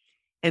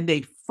 And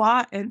they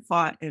fought and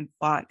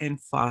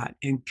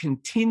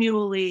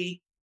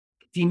continually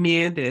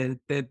demanded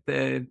that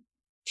the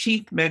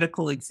chief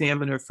medical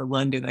examiner for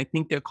London, I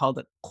think they're called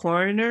a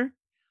coroner,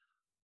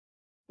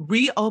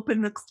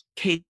 reopen the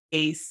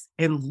case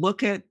and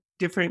look at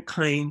different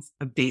kinds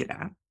of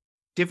data,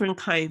 different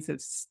kinds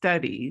of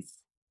studies,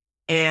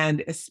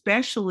 and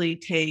especially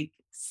take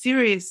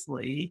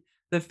seriously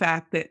the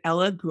fact that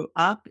Ella grew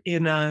up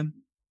in an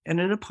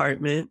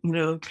apartment,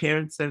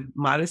 parents of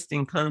modest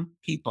income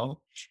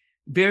people,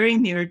 very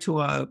near to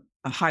a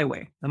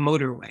highway, a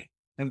motorway,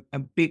 a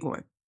big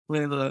one,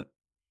 one of the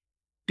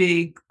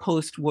big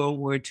post-World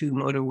War II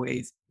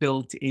motorways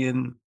built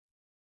in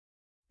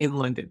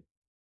London.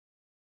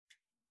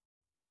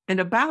 And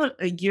about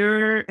a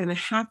year and a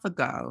half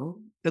ago,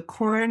 the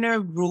coroner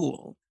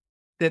ruled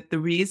that the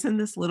reason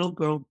this little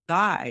girl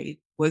died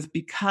was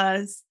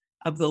because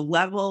of the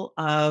level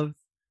of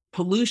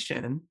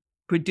pollution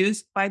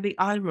produced by the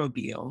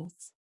automobiles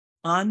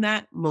on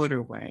that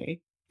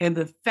motorway, and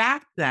the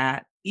fact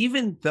that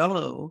even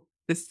though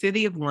the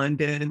City of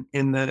London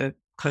and the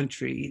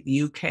country,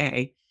 the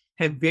UK,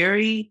 have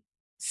very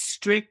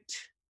strict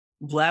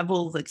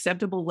levels,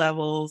 acceptable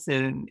levels,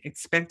 and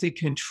expected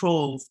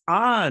controls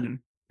on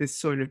this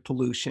sort of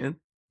pollution,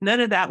 None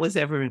of that was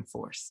ever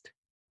enforced.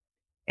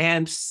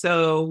 And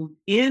so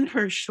in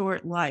her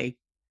short life,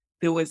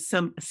 there was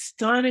some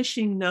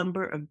astonishing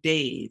number of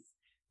days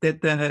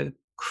that the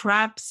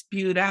crap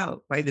spewed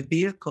out by the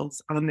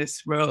vehicles on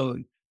this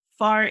road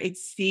far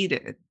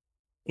exceeded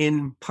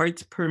in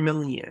parts per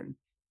million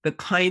the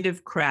kind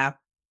of crap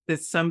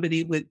that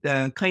somebody with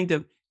the kind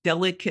of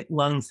delicate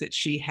lungs that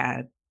she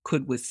had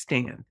could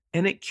withstand.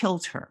 And it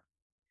killed her.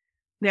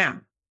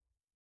 Now,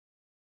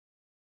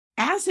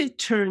 as it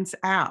turns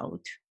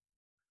out,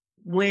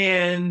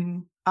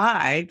 when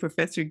I,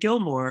 Professor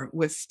Gilmore,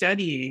 was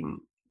studying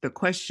the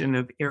question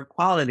of air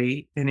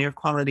quality and air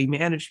quality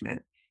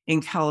management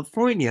in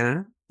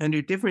California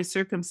under different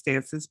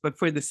circumstances, but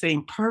for the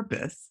same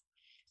purpose,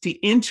 to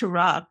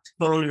interrupt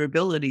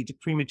vulnerability to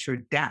premature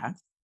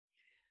death,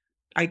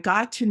 I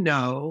got to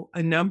know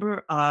a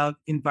number of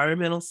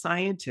environmental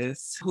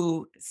scientists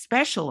who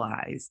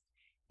specialized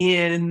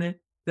in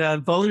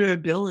the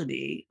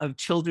vulnerability of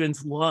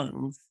children's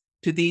lungs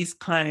to these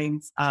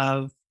kinds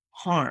of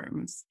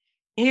harms,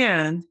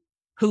 and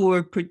who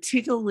were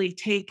particularly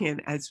taken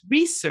as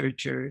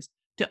researchers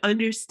to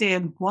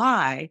understand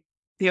why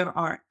there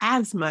are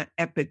asthma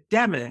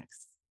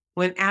epidemics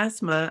when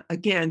asthma,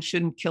 again,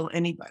 shouldn't kill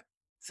anybody.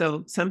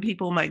 So some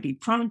people might be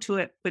prone to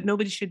it, but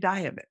nobody should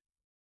die of it.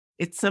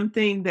 It's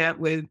something that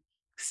with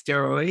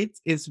steroids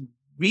is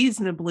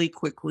reasonably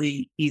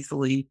quickly,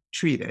 easily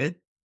treated.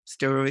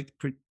 Steroids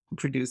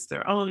produce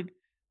their own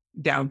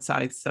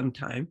downsides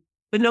sometimes,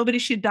 but nobody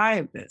should die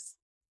of this.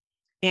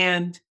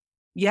 And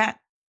yet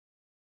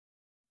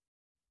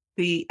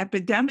the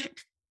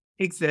epidemic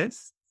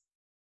exists.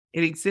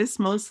 It exists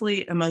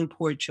mostly among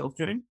poor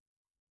children,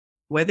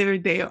 whether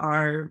they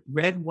are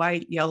red,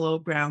 white, yellow,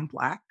 brown,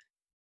 black.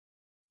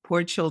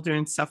 Poor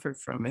children suffer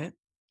from it.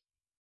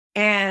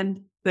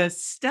 And the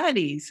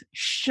studies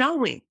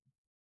showing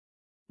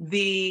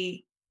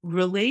the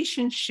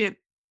relationship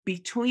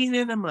between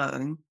and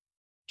among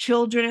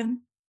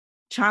children,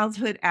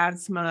 childhood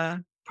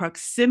asthma,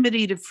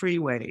 proximity to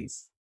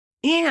freeways,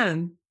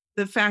 and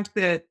the fact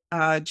that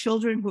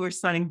children who are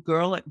assigned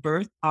girl at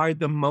birth are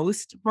the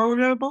most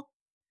vulnerable,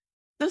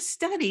 those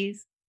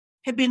studies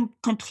have been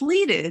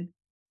completed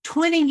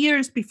 20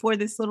 years before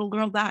this little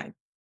girl died.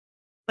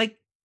 Like,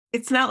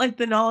 it's not like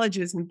the knowledge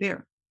isn't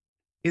there.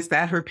 Is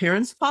that her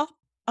parents' fault?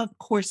 Of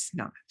course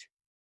not.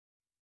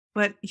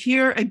 But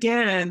here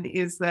again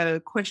is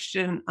the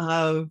question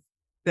of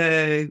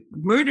the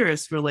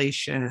murderous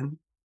relation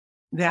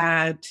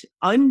that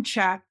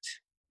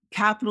unchecked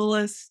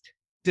capitalist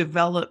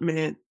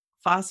development,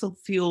 fossil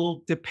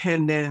fuel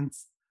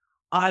dependence,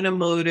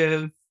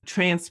 automotive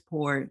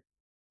transport,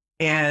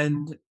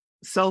 and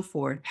so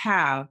forth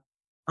have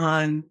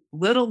on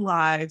little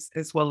lives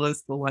as well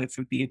as the life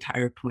of the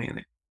entire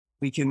planet.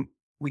 We can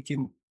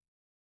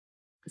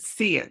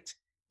see it,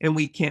 and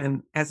we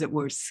can, as it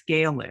were,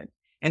 scale it.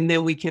 And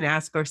then we can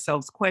ask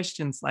ourselves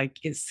questions like,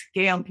 is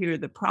scale here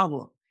the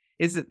problem?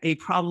 Is it a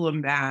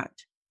problem that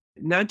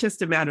not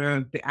just a matter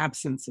of the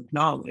absence of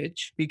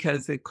knowledge,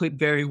 because it could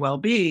very well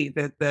be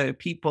that the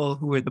people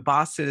who were the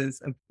bosses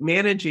of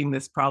managing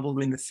this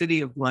problem in the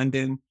city of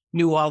London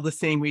knew all the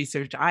same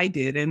research I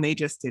did, and they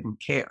just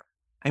didn't care.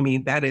 I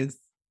mean, that is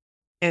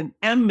an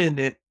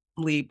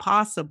eminently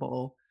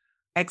possible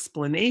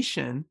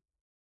explanation.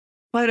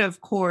 But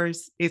of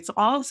course, it's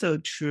also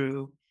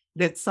true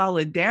that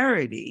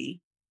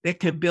solidarity that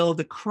can build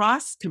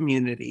across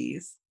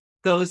communities,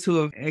 those who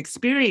have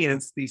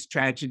experienced these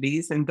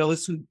tragedies and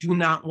those who do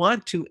not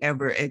want to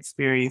ever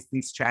experience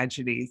these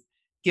tragedies,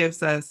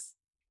 gives us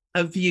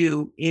a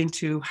view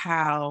into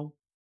how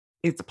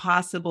it's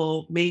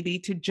possible maybe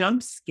to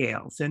jump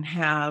scales and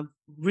have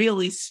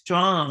really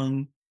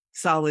strong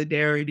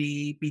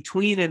solidarity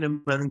between and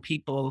among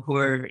people who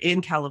are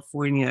in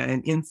California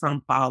and in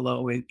Sao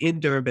Paulo and in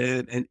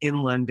Durban and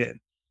in London,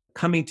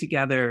 coming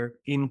together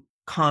in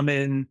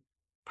common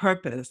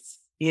purpose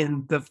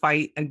in the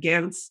fight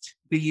against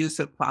the use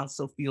of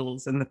fossil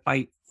fuels and the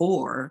fight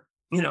for,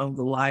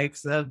 the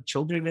lives of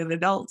children and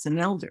adults and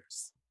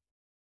elders.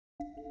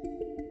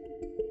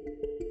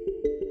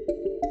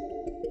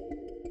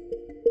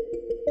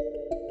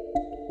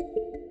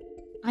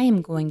 I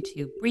am going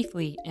to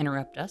briefly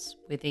interrupt us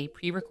with a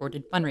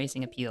pre-recorded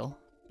fundraising appeal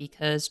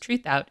because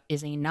TRUTHOUT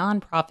is a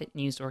nonprofit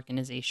news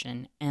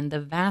organization, and the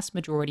vast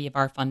majority of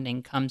our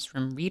funding comes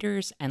from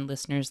readers and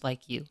listeners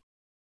like you.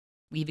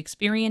 We've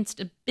experienced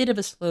a bit of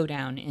a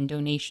slowdown in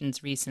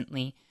donations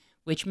recently,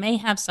 which may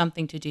have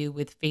something to do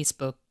with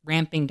Facebook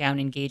ramping down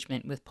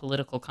engagement with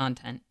political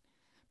content.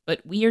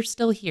 But we are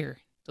still here,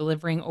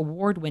 delivering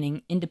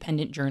award-winning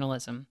independent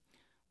journalism.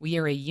 We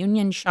are a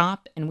union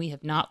shop, and we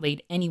have not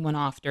laid anyone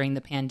off during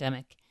the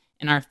pandemic,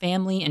 and our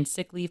family and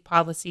sick leave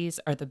policies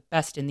are the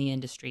best in the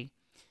industry.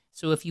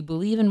 So if you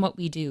believe in what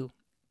we do,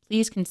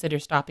 please consider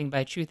stopping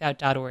by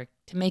TRUTHOUT.org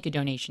to make a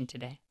donation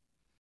today.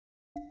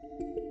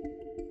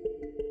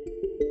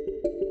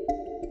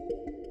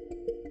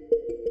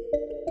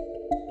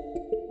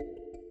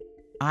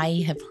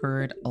 I have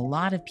heard a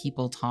lot of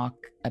people talk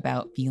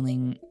about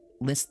feeling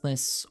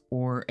listless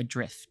or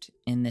adrift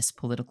in this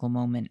political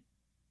moment.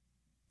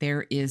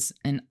 There is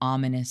an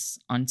ominous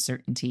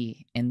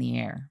uncertainty in the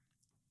air,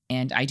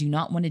 and I do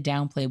not want to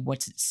downplay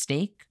what's at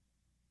stake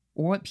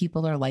or what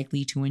people are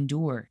likely to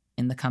endure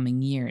in the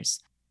coming years.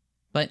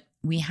 But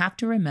we have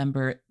to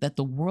remember that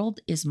the world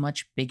is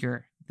much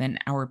bigger than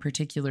our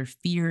particular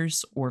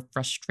fears or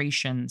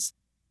frustrations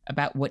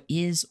about what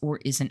is or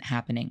isn't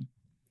happening.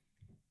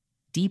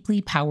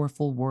 Deeply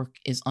powerful work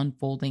is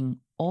unfolding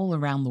all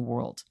around the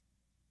world,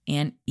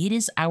 and it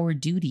is our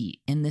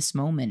duty in this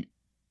moment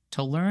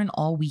to learn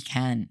all we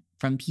can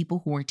from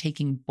people who are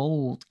taking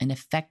bold and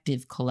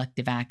effective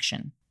collective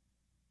action.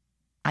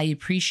 I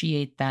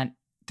appreciate that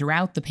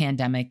throughout the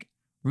pandemic,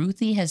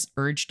 Ruthie has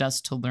urged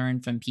us to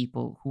learn from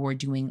people who are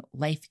doing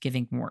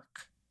life-giving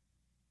work.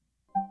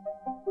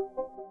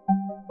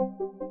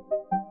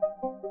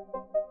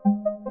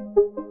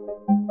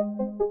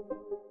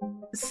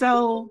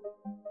 So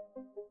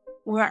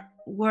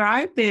where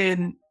I've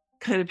been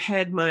kind of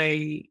had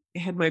my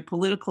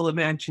political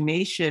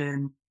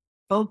imagination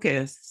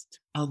focused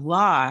a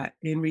lot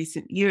in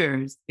recent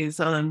years is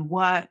on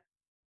what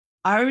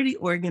already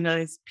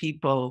organized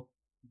people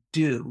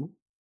do.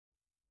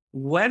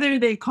 Whether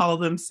they call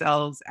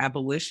themselves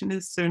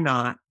abolitionists or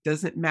not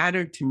doesn't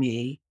matter to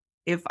me.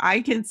 If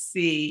I can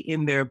see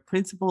in their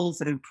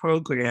principles and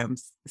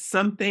programs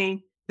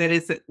something that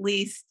is at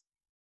least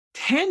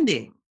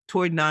tending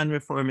toward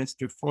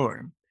non-reformist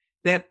reform,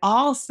 that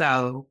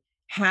also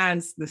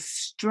has the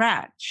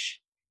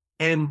stretch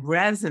and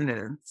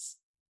resonance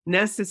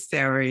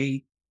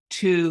necessary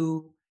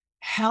to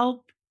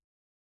help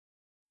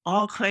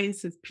all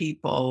kinds of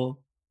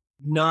people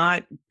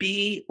not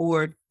be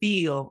or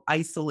feel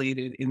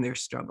isolated in their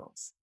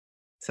struggles.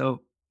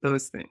 So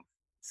those things.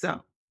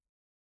 So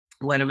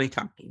what am I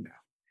talking about?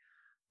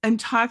 I'm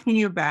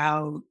talking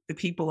about the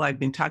people I've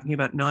been talking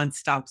about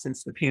nonstop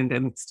since the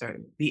pandemic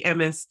started, the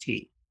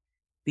MST.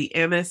 The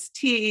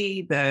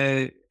MST,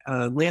 the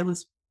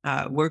landless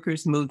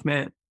workers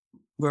movement,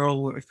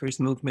 rural workers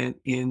movement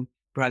in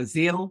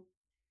Brazil,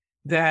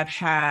 that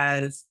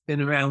has been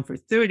around for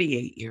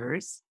 38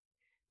 years,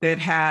 that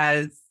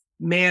has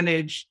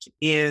managed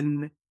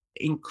in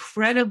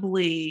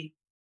incredibly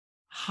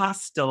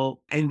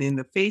hostile and in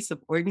the face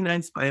of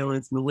organized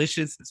violence,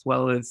 militias, as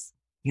well as,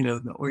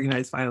 the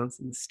organized violence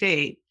in the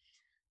state,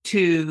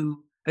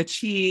 to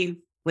achieve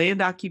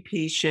land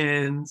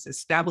occupations,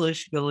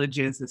 establish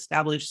villages,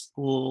 establish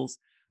schools,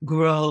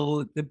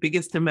 grow the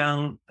biggest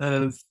amount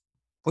of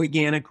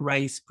organic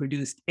rice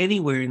produced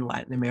anywhere in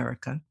Latin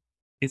America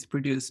is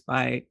produced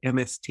by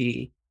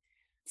MST,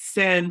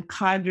 send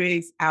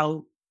cadres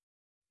out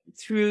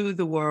through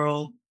the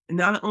world,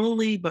 not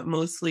only, but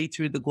mostly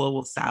through the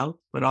global South,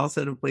 but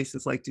also to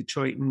places like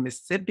Detroit and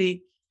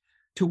Mississippi,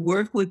 to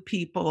work with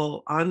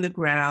people on the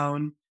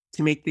ground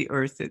to make the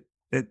earth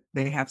that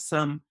they have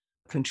some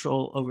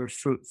control over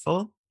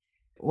fruitful,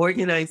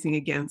 organizing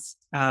against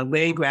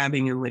land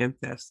grabbing and land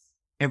thefts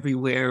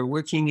everywhere,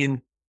 working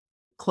in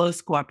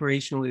close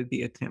cooperation with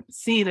the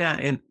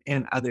Campesina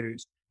and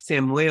others.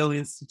 Samuel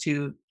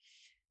Institute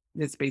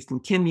that's based in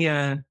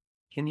Kenya,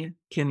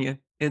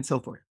 and so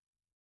forth.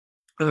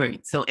 All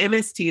right, so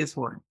MST is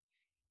one.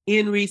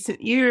 In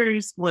recent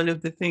years, one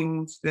of the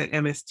things that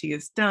MST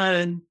has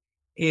done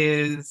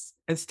is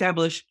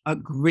establish a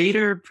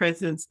greater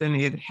presence than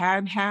it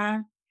had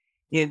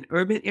in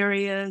urban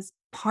areas,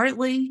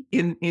 partly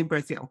in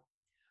Brazil,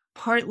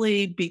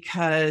 partly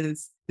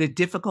because the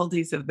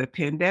difficulties of the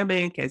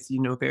pandemic, as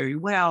you know very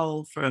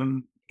well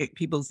from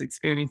people's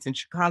experience in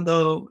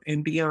Chicago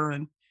and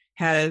beyond,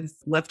 has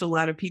left a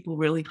lot of people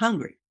really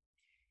hungry.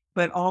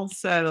 But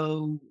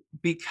also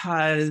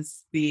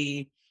because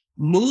the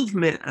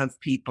movement of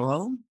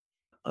people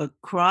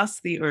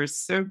across the Earth's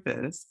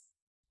surface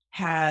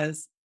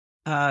has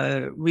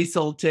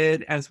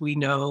resulted, as we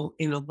know,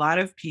 in a lot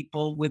of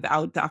people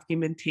without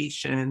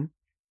documentation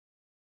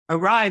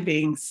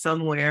arriving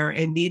somewhere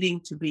and needing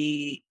to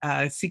be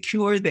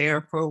secure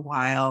there for a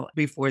while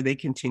before they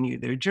continue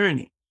their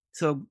journey.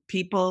 So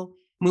people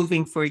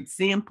moving, for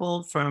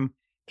example, from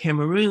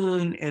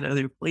Cameroon and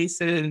other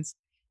places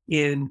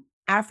in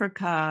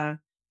Africa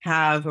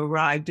have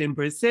arrived in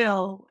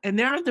Brazil, and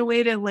they're on their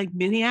way to like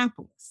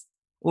Minneapolis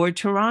or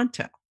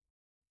Toronto,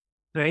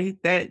 right?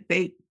 That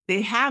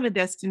they have a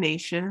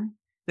destination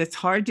that's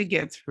hard to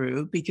get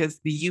through because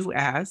the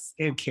US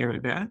and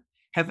Canada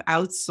have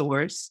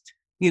outsourced,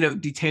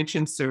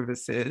 detention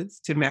services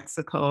to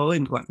Mexico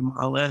and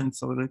Guatemala and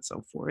so on and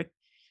so forth.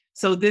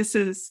 So this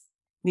is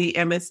the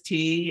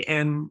MST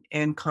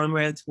and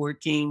comrades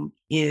working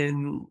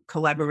in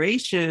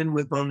collaboration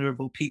with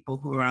vulnerable people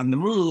who are on the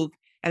move,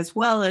 as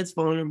well as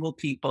vulnerable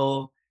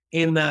people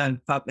in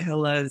the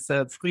favelas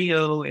of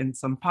Rio and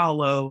São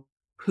Paulo,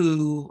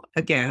 who,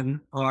 again,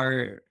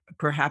 are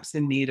perhaps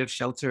in need of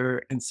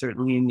shelter and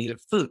certainly in need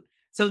of food.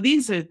 So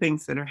these are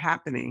things that are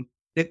happening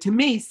that to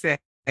me say,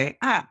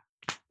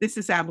 this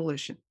is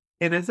abolition.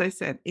 And as I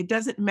said, it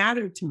doesn't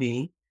matter to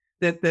me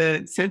that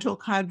the central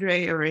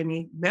cadre or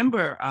any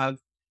member of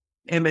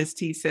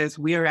MST says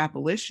we are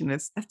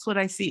abolitionists. That's what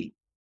I see.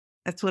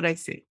 That's what I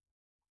see.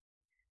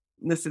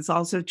 This is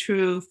also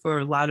true for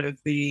a lot of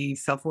the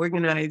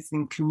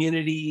self-organizing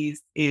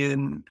communities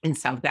in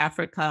South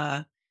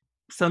Africa,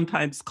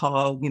 sometimes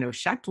called,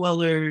 shack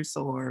dwellers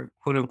or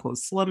quote unquote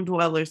slum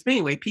dwellers. But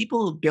anyway,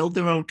 people build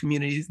their own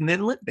communities and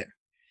then live there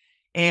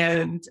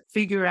and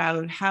figure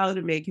out how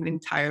to make an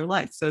entire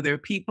life. So there are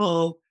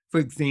people, for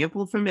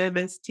example, from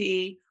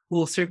MST who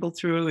will circle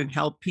through and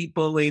help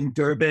people in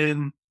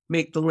Durban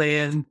make the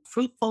land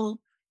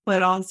fruitful.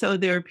 But also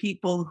there are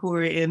people who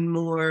are in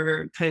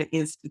more kind of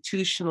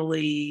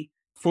institutionally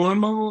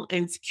formal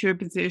and secure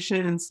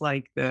positions,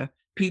 like the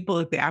people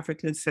at the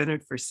African Center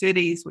for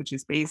Cities, which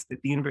is based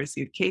at the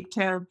University of Cape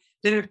Town,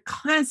 that are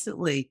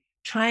constantly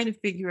trying to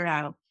figure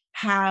out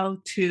how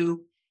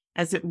to,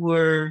 as it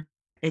were,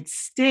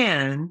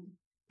 extend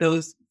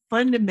those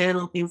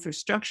fundamental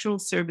infrastructural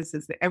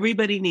services that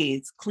everybody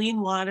needs, clean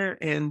water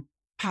and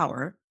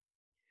power,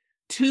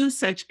 to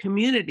such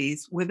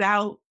communities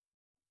without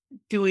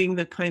doing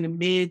the kind of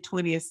mid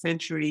 20th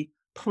century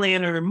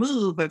planner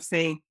move of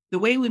saying, the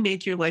way we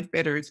make your life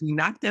better is we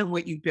knock down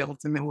what you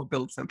built and then we'll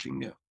build something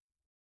new.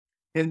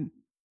 And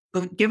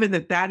given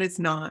that that is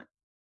not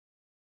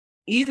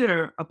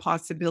either a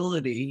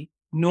possibility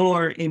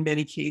nor in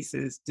many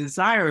cases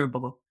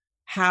desirable,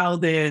 how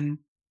then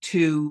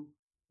to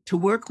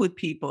work with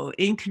people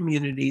in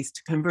communities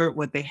to convert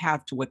what they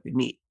have to what they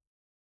need.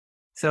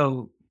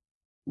 So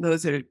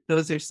those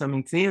are some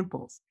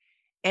examples.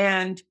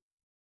 And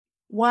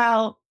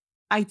while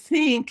I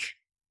think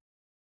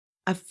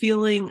a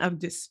feeling of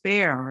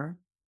despair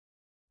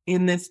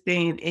in this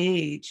day and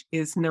age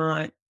is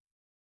not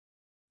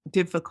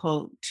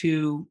difficult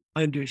to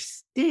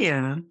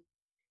understand,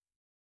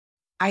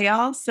 I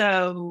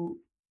also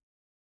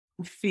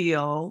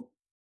feel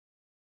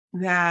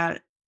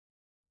that,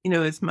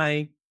 as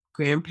my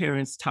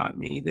grandparents taught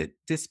me, that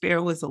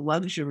despair was a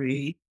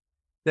luxury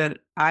that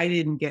I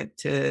didn't get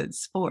to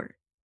sport.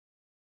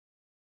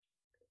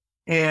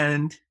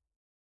 And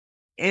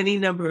any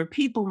number of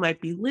people might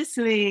be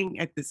listening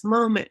at this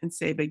moment and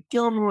say, but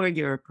Gilmore,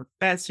 you're a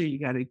professor, you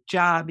got a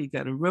job, you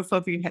got a roof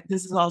over your head.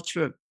 This is all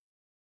true.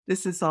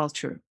 This is all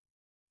true.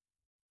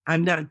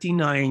 I'm not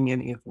denying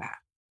any of that.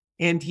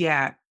 And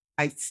yet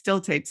I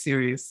still take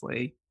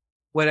seriously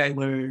what I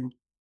learned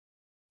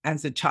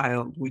as a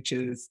child, which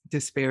is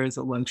despair is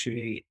a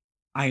luxury.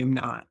 I am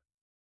not.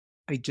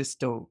 I just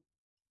don't.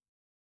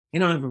 I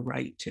don't have a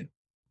right to.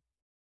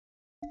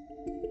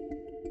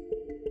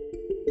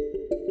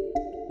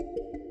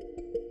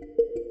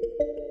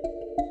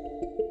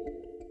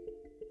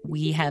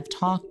 We have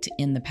talked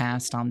in the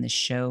past on this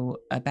show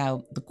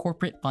about the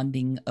corporate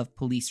funding of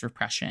police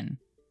repression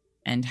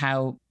and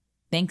how,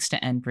 thanks to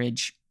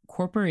Enbridge,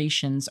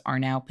 corporations are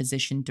now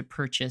positioned to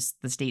purchase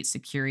the state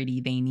security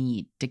they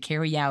need to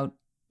carry out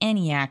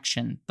any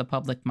action the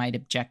public might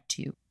object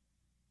to.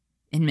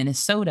 In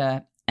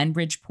Minnesota,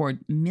 Enbridge poured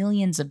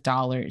millions of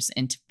dollars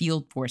into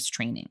field force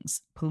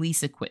trainings,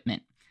 police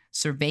equipment,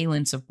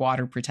 surveillance of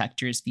water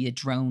protectors via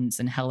drones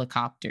and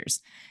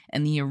helicopters,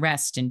 and the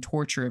arrest and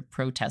torture of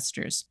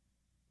protesters,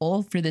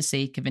 all for the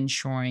sake of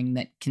ensuring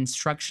that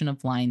construction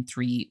of Line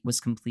 3 was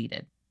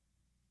completed.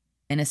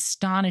 An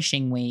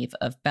astonishing wave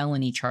of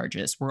felony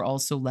charges were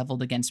also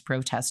leveled against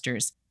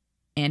protesters,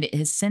 and it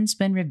has since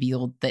been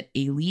revealed that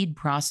a lead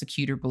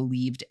prosecutor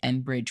believed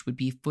Enbridge would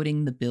be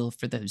footing the bill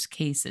for those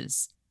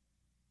cases.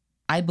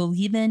 I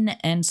believe in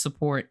and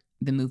support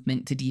the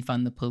movement to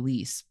defund the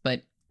police,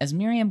 but as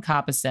Miriam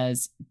Kappa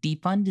says,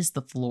 defund is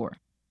the floor.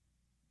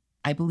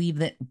 I believe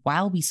that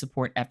while we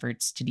support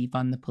efforts to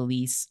defund the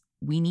police,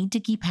 we need to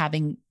keep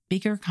having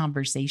bigger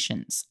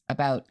conversations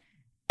about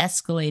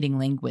escalating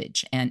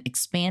language and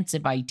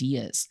expansive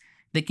ideas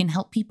that can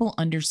help people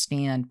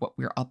understand what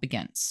we're up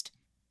against.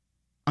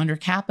 Under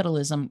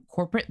capitalism,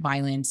 corporate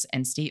violence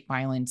and state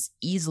violence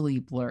easily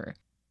blur,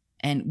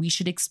 and we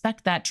should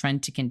expect that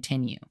trend to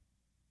continue.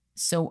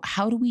 So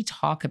how do we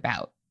talk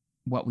about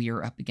what we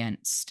are up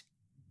against?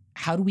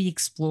 How do we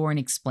explore and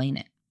explain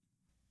it?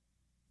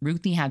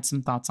 Ruthie had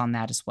some thoughts on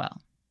that as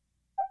well.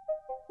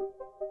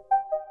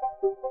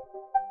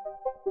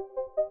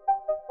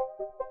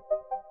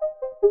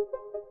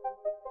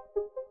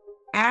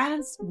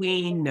 As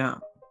we know,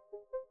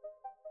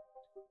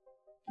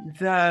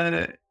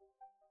 the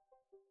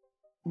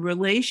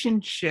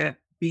relationship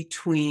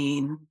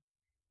between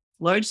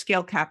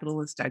large-scale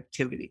capitalist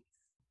activities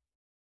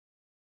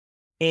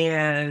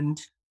and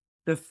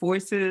the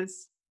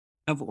forces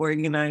of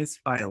organized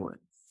violence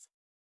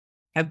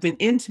have been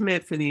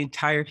intimate for the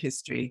entire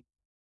history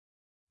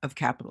of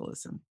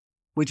capitalism,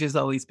 which has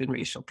always been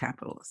racial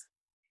capitalism.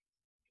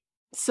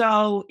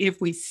 So if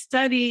we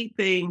study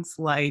things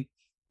like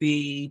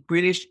the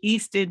British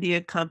East India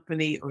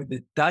Company or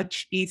the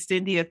Dutch East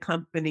India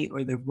Company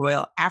or the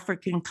Royal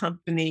African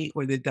Company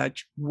or the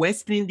Dutch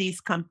West Indies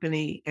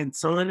Company and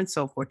so on and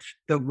so forth,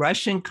 the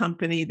Russian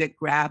company that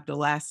grabbed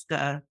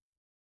Alaska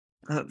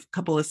a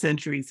couple of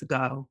centuries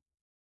ago,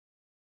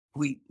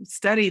 we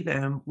study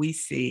them, we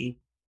see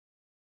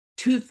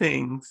two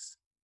things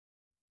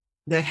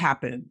that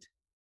happened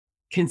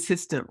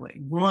consistently.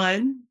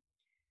 One,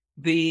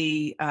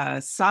 the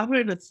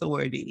sovereign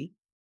authority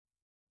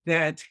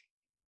that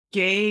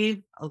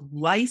gave a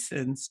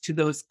license to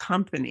those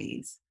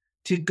companies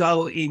to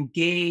go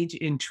engage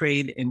in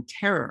trade and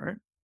terror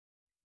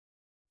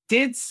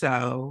did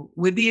so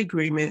with the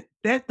agreement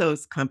that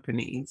those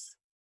companies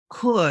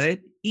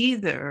could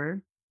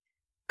either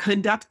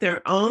conduct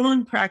their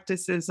own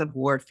practices of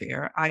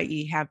warfare,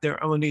 i.e., have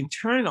their own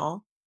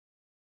internal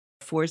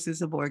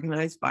forces of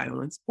organized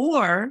violence,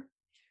 or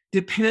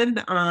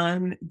depend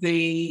on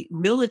the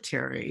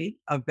military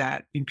of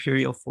that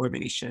imperial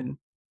formation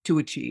to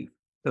achieve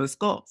those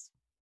goals.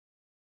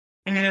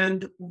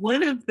 And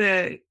one of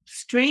the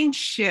strange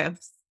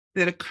shifts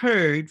that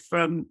occurred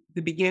from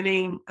the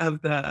beginning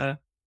of the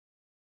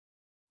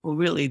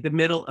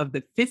middle of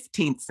the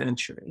 15th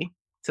century,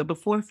 so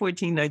before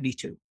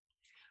 1492,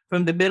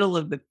 from the middle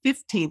of the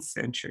 15th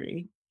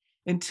century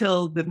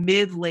until the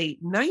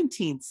mid-late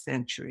 19th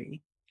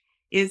century,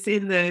 is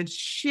in the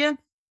shift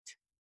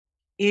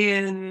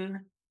in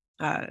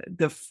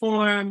the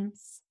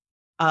forms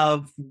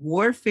of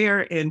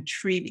warfare and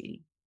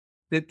treaty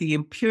that the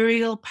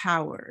imperial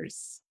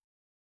powers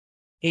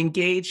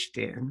engaged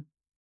in.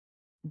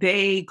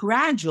 They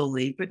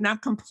gradually, but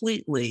not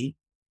completely,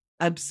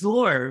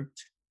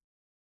 absorbed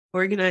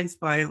organized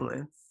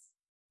violence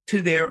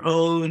to their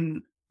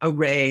own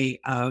array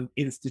of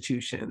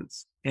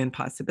institutions and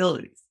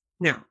possibilities.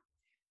 Now,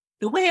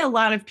 the way a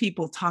lot of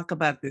people talk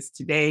about this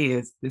today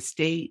is the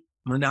state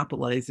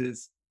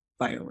monopolizes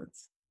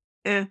violence.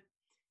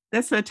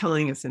 That's not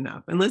telling us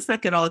enough. And let's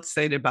not get all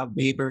excited about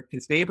Weber,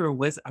 because Weber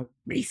was a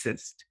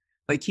racist.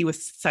 Like, he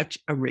was such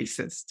a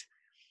racist.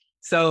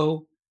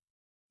 So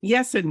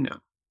yes and no.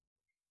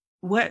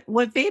 What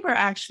Weber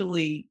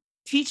actually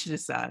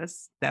teaches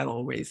us, that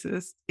old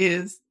racist,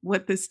 is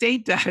what the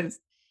state does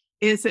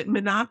is it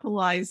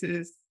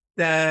monopolizes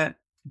the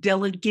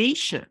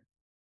delegation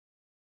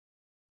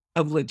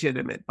of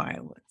legitimate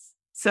violence.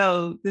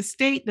 So the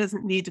state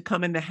doesn't need to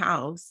come in the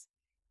house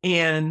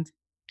and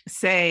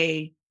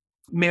say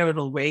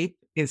marital rape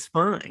is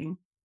fine.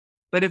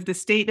 But if the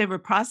state never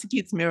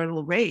prosecutes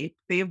marital rape,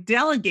 they have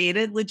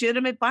delegated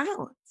legitimate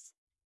violence,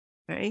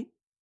 right?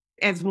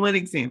 As one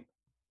example.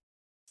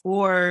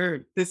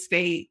 Or the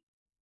state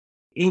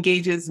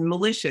engages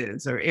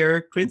militias or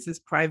Eric Prince's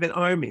private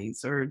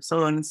armies or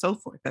so on and so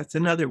forth. That's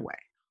another way.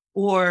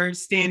 Or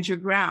stand your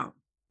ground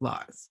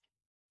laws,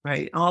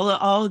 right? All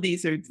of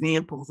these are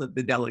examples of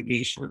the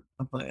delegation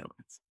of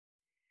violence.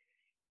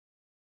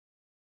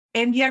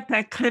 And yet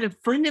that kind of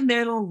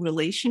fundamental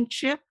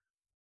relationship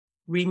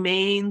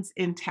remains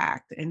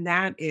intact. And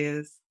that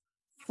is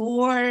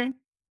for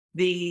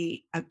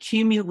the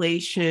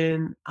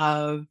accumulation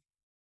of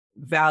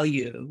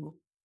value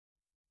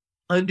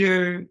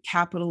under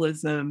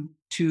capitalism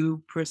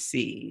to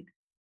proceed,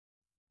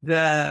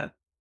 the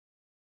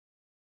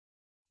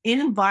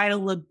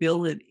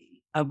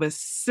inviolability of a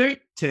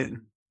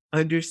certain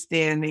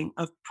understanding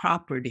of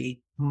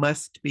property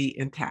must be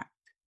intact.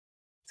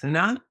 So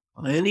not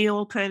any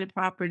old kind of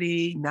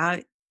property,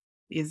 not,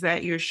 is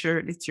that your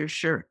shirt? It's your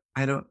shirt.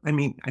 I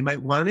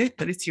might want it,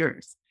 but it's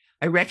yours.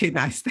 I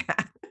recognize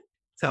that.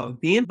 So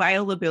the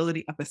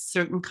inviolability of a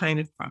certain kind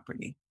of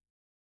property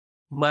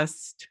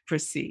must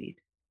proceed.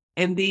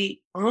 And the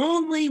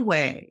only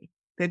way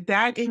that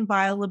that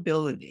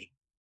inviolability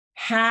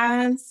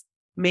has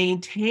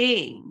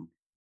maintained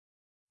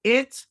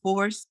its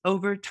force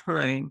over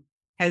time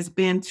has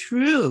been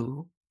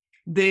through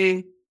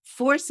the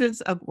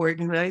forces of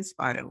organized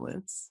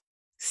violence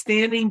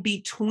standing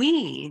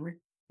between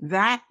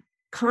that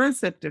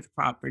concept of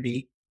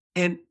property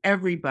and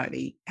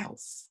everybody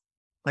else.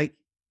 Like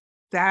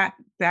that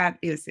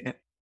is it.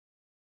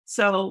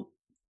 So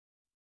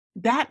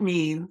that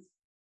means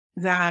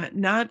that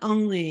not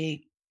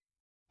only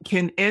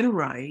can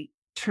Enright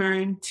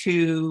turn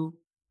to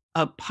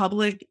a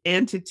public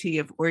entity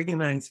of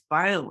organized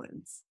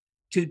violence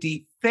to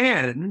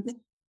defend,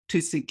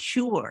 to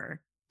secure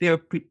their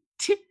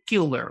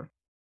particular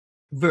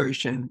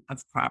version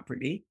of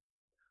property,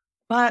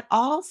 but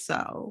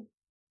also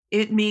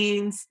it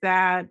means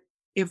that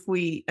if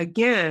we,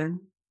 again,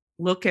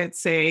 look at,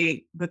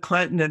 say, the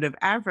continent of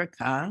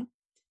Africa,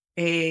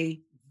 a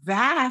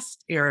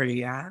vast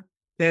area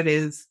that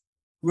is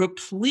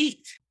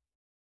replete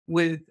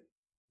with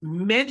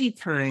many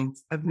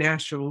kinds of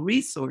natural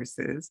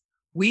resources,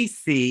 we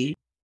see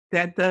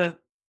that the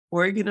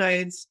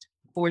organized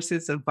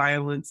forces of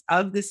violence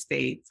of the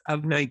states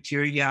of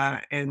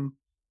Nigeria and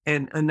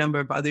a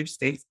number of other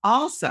states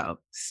also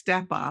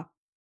step up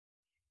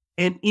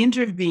and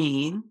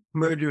intervene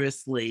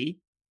murderously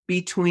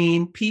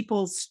between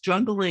people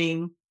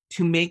struggling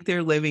to make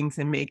their livings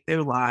and make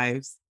their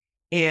lives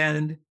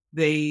and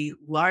the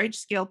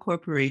large-scale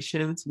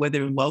corporations,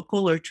 whether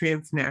local or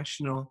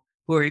transnational,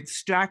 who are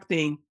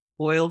extracting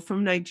oil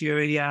from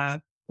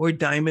Nigeria or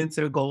diamonds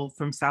or gold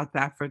from South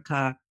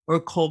Africa or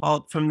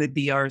cobalt from the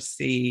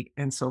DRC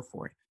and so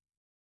forth.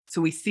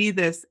 So we see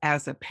this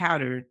as a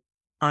pattern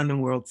on the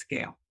world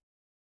scale.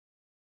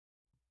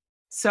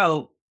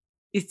 So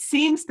it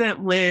seems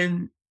that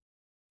when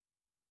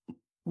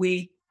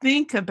we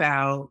think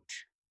about,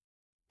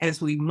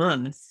 as we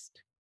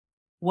must,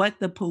 what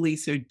the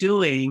police are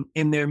doing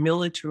in their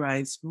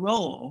militarized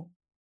role,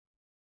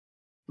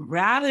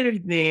 rather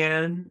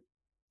than,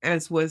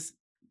 as was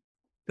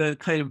the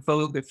kind of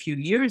vogue a few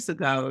years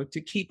ago,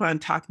 to keep on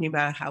talking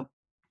about how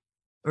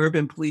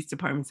urban police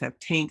departments have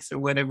tanks or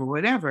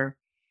whatever.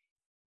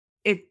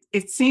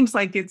 It seems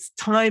like it's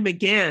time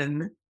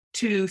again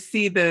to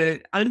see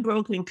the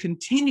unbroken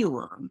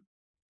continuum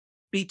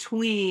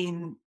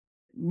between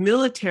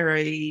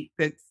military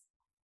that's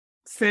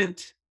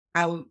sent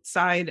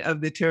outside of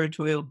the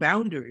territorial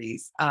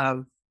boundaries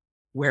of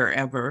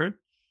wherever,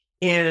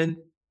 and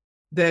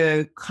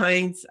the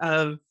kinds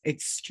of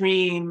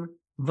extreme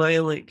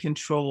violent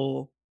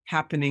control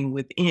happening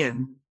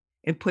within,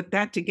 and put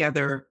that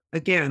together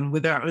again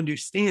with our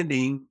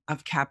understanding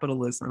of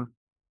capitalism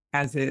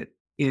as it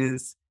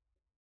is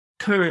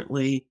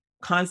currently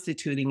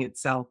constituting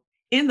itself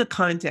in the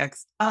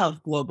context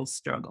of global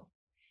struggle.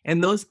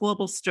 And those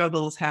global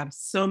struggles have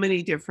so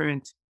many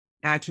different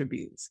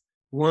attributes.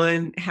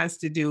 One has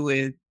to do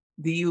with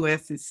the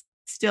US is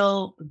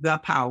still the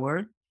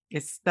power.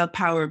 It's the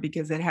power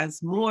because it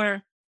has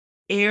more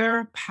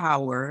air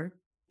power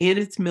in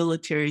its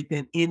military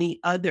than any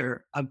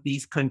other of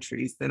these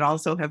countries that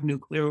also have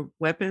nuclear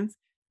weapons.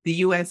 The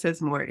US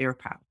has more air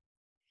power.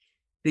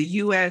 The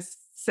US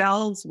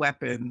sells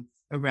weapons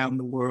around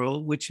the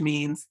world, which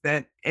means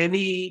that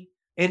anybody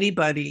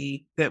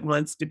that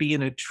wants to be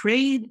in a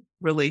trade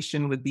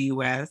relation with the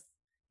US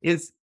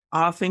is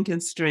often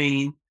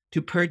constrained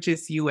to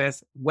purchase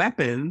US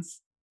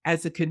weapons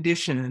as a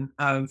condition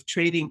of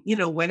trading,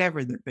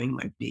 whatever the thing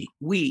might be,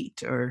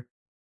 wheat or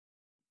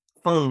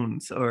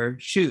phones or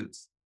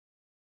shoes.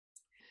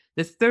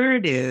 The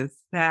third is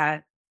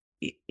that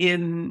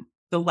in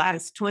the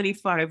last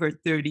 25 or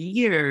 30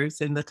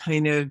 years, and the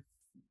kind of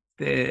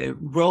the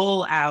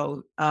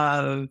rollout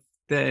of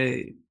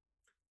the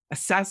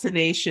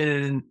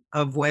assassination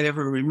of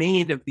whatever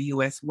remained of the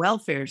US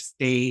welfare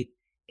state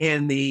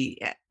and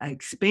the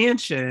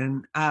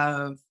expansion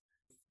of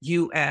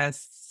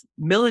US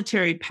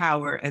military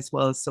power as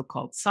well as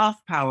so-called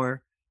soft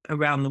power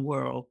around the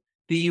world,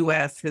 the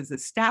US has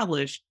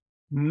established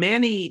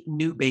many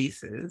new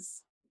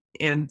bases.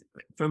 And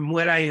from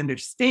what I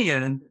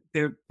understand,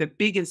 they're the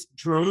biggest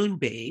drone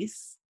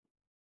base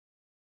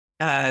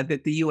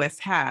that the US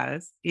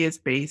has is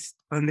based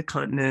on the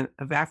continent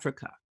of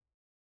Africa.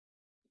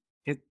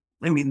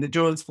 The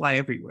drones fly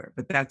everywhere,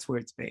 but that's where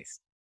it's based.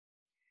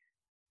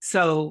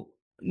 So,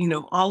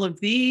 all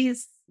of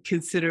these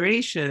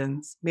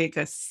considerations make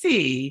us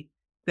see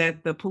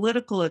that the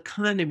political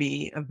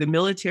economy of the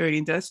military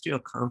industrial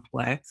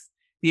complex,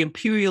 the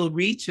imperial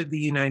reach of the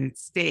United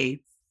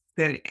States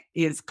that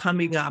is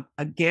coming up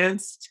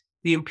against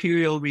the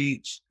imperial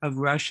reach of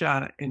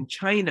Russia and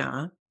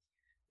China,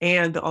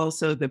 and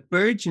also the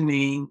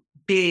burgeoning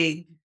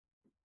big,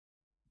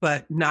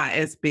 but not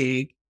as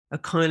big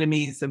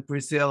economies of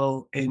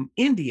Brazil and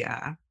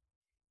India,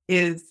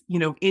 is,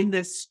 in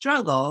this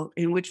struggle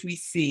in which we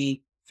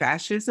see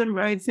fascism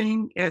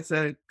rising as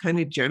a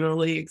kind of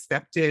generally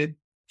accepted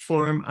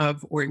form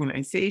of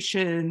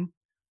organization,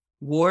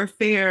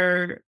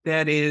 warfare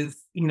that is,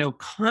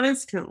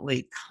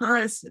 constantly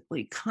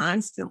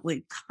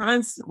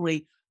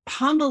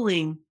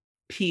pummeling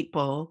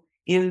people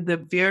in the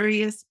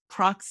various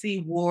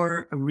proxy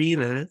war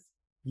arenas,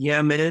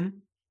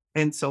 Yemen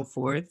and so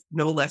forth,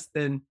 no less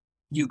than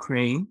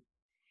Ukraine.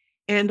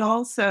 And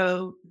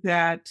also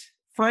that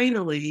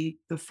finally,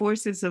 the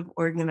forces of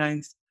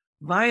organized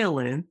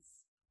violence,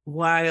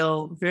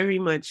 while very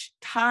much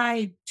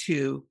tied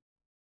to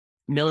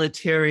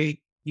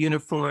military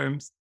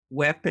uniforms,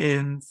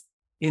 weapons,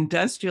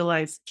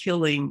 industrialized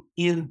killing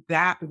in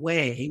that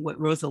way, what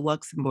Rosa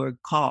Luxemburg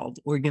called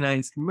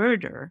organized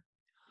murder,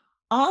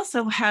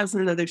 also has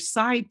another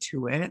side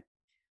to it,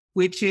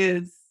 which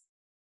is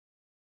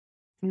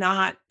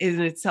not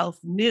in itself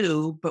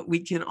new, but we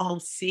can all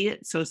see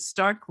it so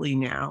starkly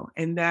now.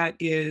 And that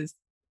is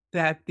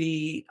that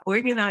the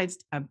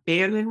organized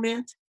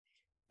abandonment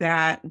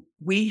that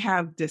we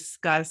have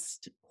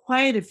discussed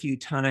quite a few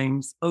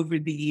times over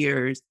the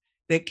years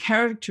that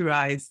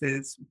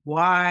characterizes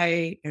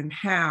why and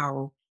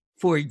how,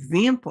 for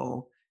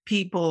example,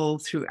 people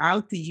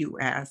throughout the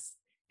US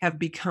have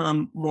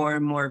become more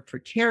and more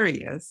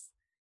precarious,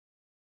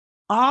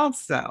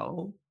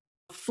 also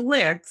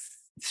flicks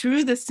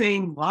through the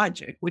same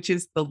logic, which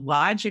is the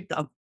logic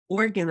of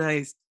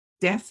organized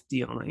death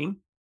dealing.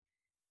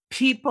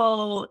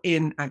 People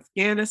in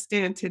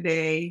Afghanistan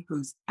today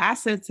whose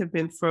assets have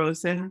been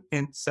frozen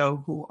and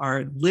so who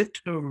are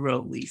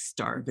literally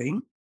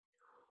starving,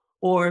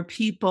 or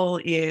people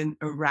in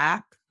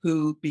Iraq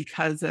who,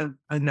 because of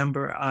a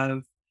number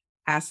of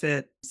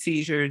asset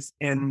seizures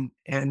and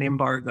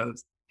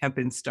embargoes, have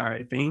been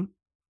starving.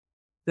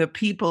 The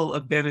people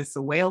of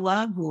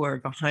Venezuela who are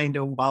behind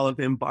a wall of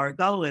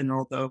embargo, and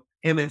although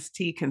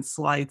MST can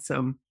slide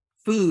some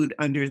food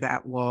under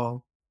that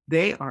wall,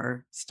 they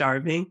are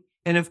starving.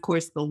 And of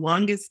course, the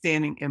longest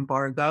standing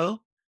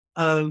embargo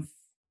of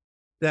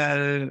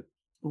the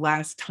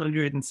last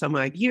 100 and some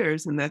odd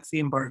years, and that's the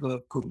embargo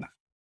of Cuba.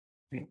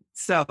 Right?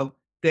 So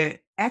the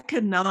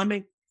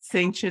economic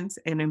sanctions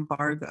and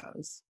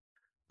embargoes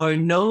are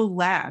no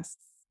less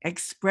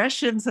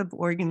expressions of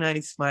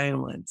organized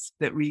violence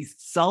that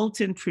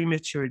result in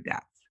premature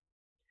death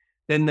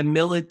than the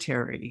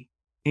military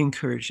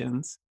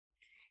incursions.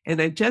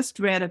 And I just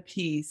read a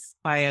piece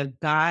by a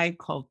guy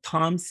called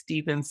Tom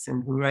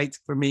Stevenson, who writes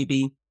for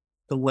maybe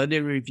the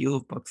London Review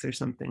of Books or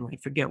something, I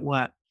forget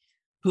what,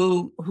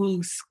 who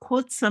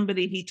quotes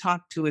somebody he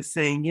talked to as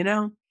saying,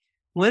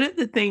 one of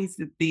the things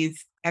that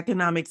these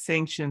economic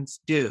sanctions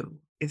do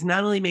is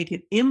not only make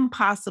it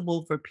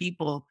impossible for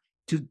people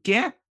to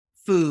get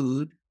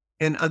food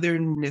and other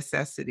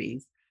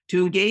necessities,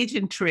 to engage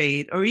in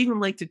trade, or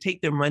even like to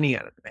take their money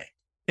out of the bank.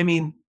 I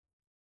mean,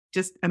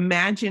 just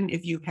imagine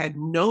if you had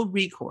no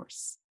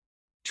recourse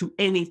to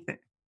anything.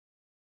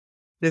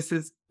 This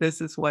is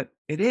what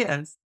it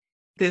is.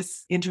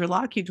 This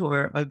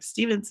interlocutor of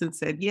Stevenson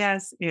said,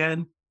 yes,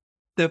 and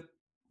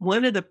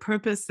one of the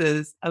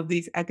purposes of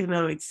these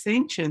economic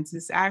sanctions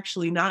is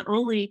actually not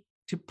only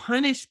to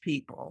punish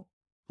people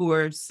who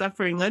are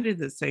suffering under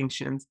the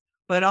sanctions,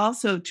 but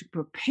also to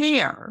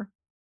prepare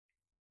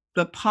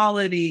the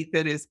polity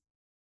that is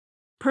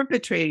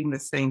perpetrating the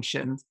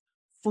sanctions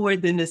for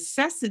the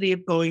necessity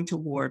of going to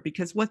war.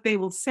 Because what they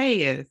will say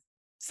is,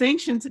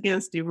 sanctions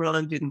against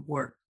Iran didn't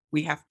work.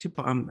 We have to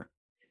bomb them.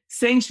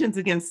 Sanctions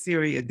against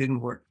Syria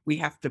didn't work. We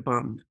have to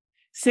bomb them.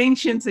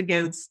 Sanctions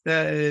against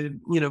the,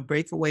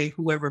 breakaway,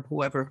 whoever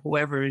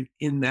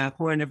in the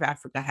Horn of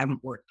Africa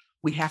haven't worked.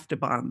 We have to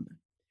bomb them.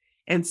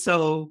 And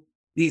so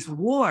these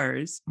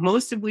wars,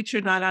 most of which are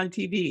not on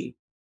TV,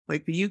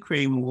 like the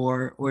Ukraine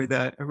war or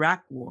the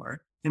Iraq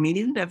war. I mean,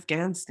 even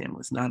Afghanistan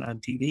was not on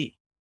TV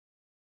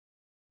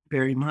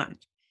very much.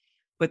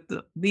 But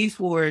these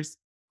wars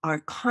are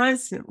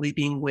constantly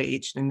being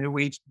waged, and they're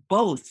waged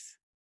both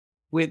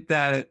with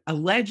the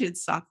alleged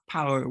soft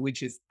power,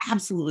 which is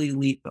absolutely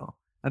lethal,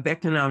 of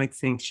economic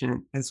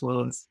sanction as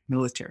well as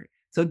military.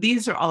 So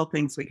these are all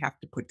things we have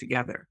to put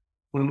together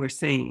when we're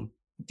saying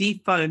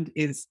defund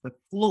is the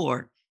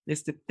floor,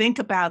 is to think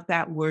about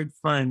that word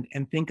fund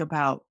and think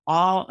about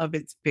all of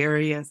its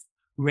various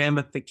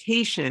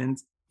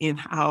ramifications in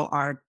how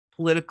our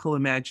political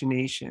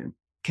imagination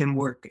can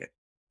work it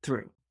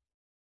through.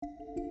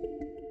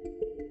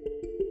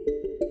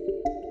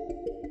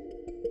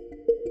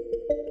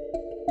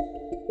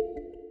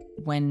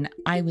 When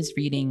I was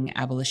reading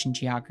Abolition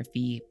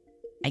Geography,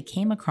 I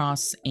came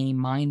across a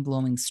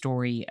mind-blowing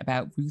story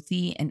about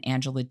Ruthie and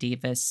Angela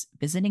Davis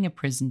visiting a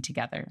prison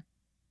together,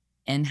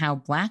 and how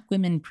Black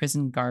women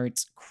prison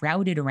guards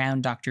crowded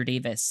around Dr.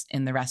 Davis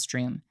in the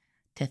restroom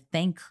to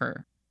thank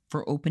her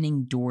for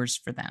opening doors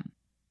for them.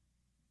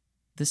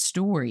 The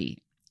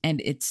story, and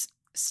its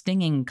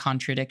stinging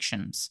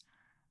contradictions,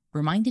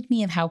 reminded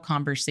me of how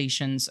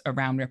conversations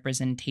around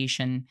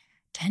representation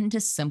tend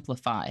to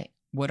simplify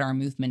what our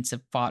movements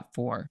have fought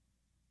for,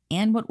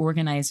 and what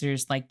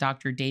organizers like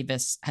Dr.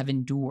 Davis have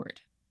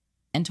endured,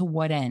 and to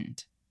what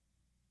end.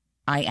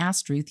 I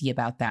asked Ruthie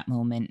about that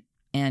moment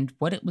and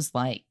what it was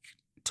like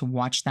to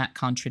watch that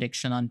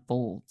contradiction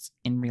unfold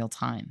in real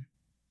time.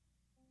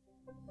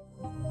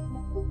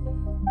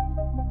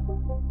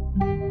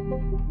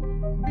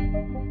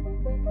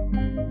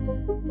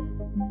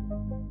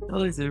 It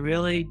was a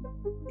really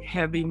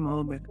heavy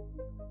moment.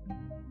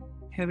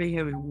 Heavy,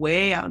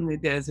 way out in the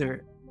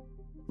desert,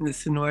 in the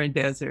Sonora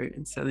Desert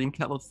in Southern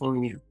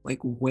California, like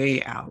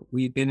way out.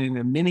 We'd been in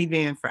a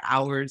minivan for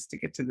hours to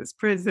get to this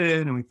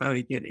prison, and we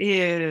finally get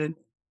in.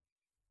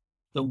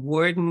 The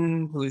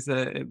warden, who is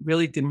a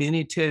really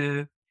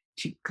diminutive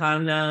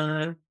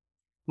Chicana,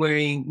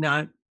 wearing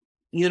not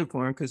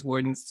uniform because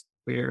wardens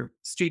wear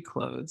street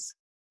clothes,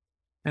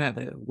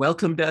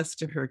 welcomed us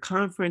to her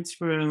conference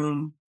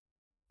room,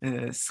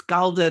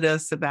 scowled at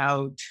us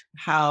about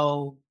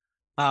how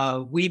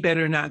we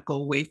better not go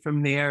away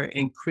from there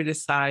and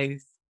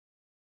criticize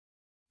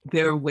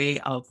their way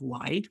of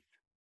life.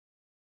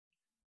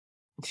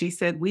 She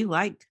said, we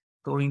liked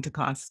going to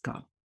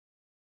Costco.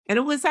 And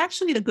it was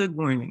actually a good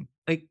warning.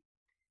 Like,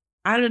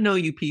 I don't know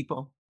you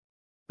people,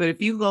 but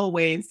if you go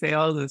away and say,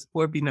 oh, those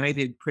poor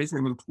benighted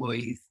prison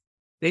employees,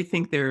 they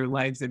think their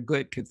lives are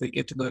good because they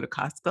get to go to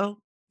Costco,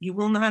 you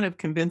will not have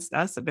convinced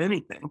us of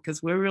anything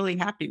because we're really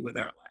happy with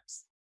our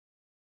lives.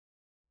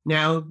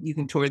 Now you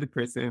can tour the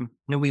prison,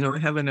 and we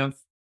don't have enough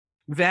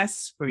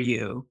vests for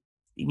you,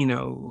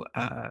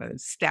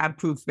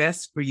 stab-proof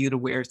vests for you to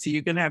wear. So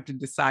you're going to have to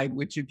decide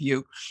which of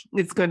you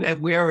is going to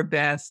wear a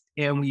vest.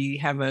 And we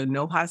have a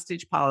no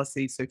hostage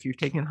policy. So if you're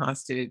taken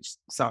hostage,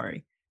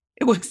 sorry.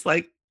 It was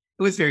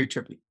very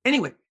trippy.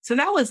 Anyway, so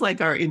that was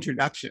like our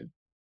introduction.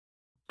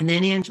 And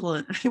then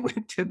Angela and I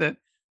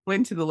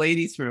went to the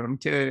ladies' room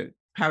to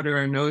powder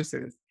our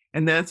noses.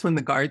 And that's when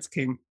the guards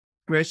came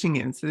rushing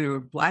in. So there were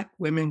Black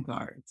women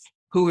guards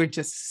who were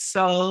just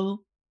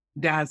so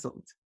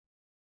dazzled.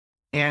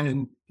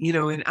 And,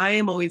 and I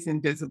am always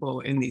invisible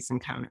in these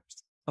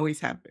encounters,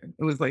 always have been.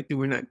 It was like there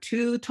were not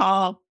two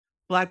tall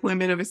Black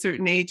women of a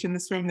certain age in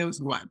this room. There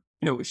was one,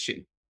 and it was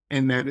she.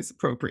 And that is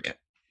appropriate.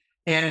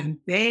 And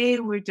they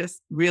were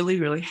just really,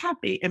 really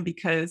happy. And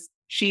because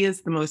she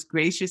is the most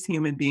gracious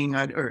human being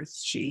on earth,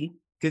 she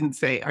didn't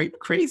say, "Are you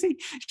crazy?"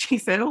 She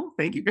said, "Oh,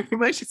 thank you very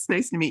much. It's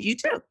nice to meet you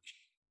too."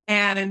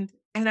 And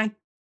and I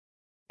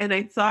and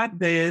I thought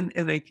then,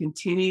 and I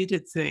continue to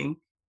think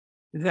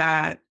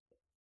that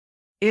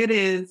it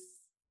is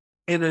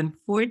an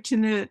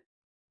unfortunate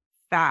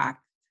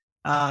fact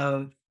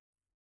of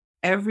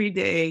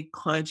everyday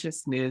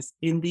consciousness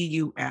in the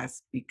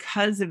US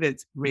because of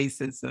its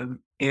racism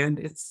and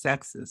its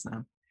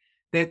sexism,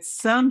 that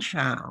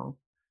somehow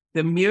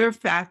the mere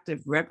fact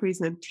of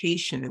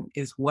representation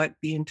is what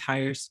the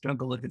entire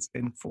struggle has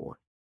been for.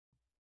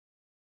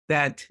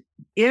 That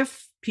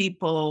if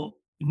people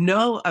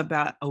know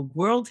about a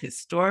world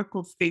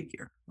historical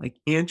figure like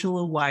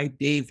Angela Y.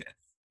 Davis,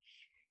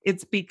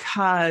 it's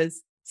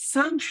because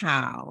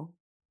somehow,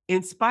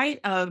 in spite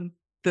of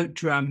the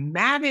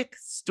dramatic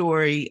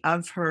story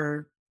of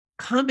her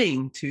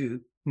coming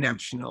to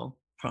national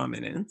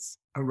prominence,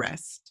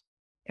 arrest,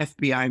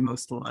 FBI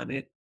most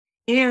wanted,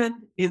 and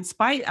in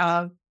spite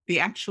of the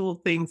actual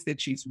things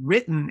that she's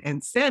written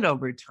and said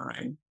over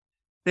time,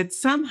 that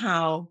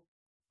somehow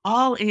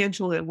all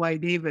Angela Y.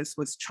 Davis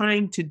was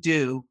trying to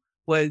do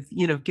was,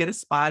 get a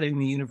spot in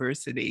the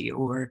university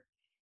or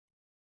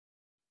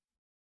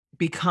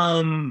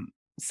become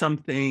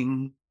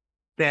something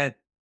that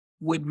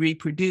would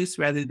reproduce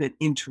rather than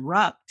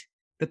interrupt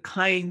the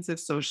kinds of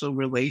social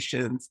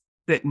relations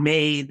that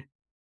made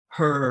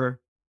her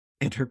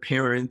and her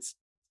parents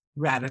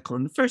radical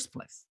in the first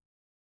place.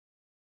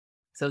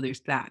 So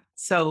there's that.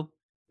 So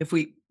if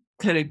we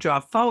kind of draw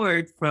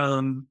forward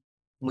from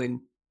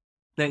when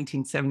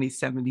 1970,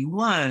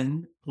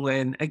 71,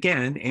 when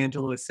again,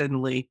 Angela was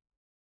suddenly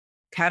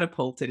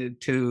catapulted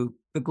to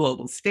the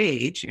global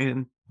stage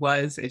and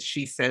was, as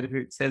she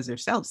says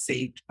herself,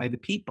 saved by the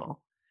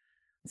people.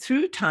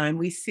 Through time,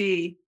 we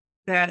see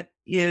that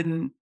right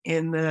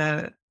in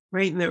the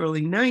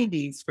early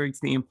 90s, for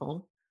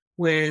example,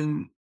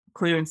 when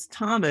Clarence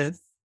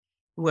Thomas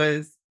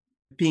was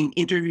being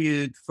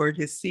interviewed for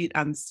his seat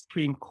on the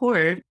Supreme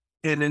Court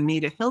and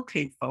Anita Hill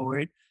came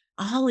forward,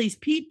 all these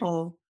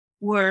people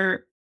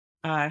were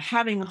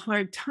having a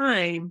hard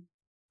time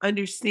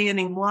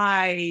understanding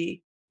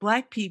why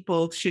Black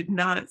people should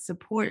not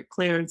support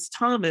Clarence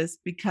Thomas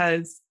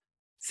because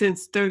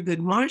since Thurgood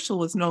Marshall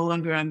was no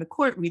longer on the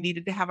court, we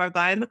needed to have our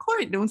guy on the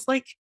court. And it was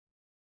like,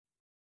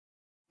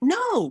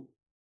 no,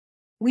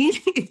 we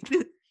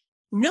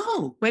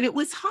no, but it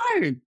was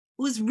hard. It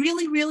was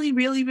really, really,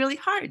 really, really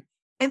hard.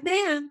 And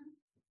then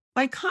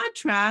by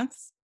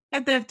contrast,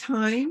 at that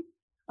time,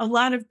 a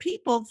lot of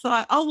people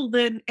thought, oh, well,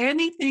 then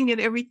anything and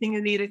everything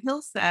Anita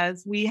Hill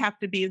says, we have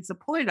to be in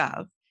support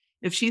of.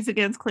 If she's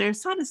against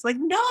Clarence Thomas, like,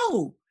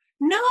 no,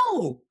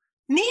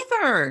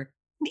 neither.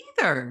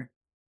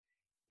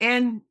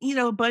 And,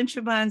 a bunch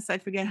of us, I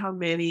forget how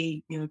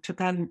many,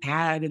 took out an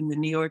ad in the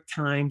New York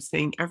Times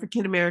saying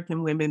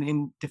African-American women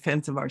in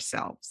defense of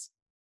ourselves.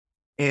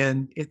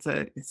 And it's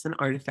an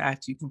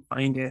artifact, you can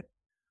find it.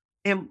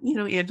 And,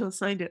 Angela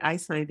signed it, I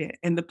signed it.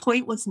 And the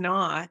point was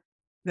not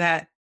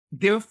that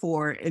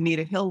therefore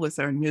Anita Hill was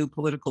our new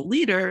political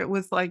leader. It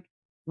was like,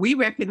 we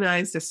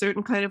recognized a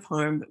certain kind of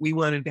harm that we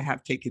wanted to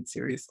have taken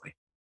seriously.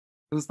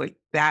 It was like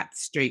that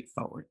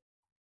straightforward.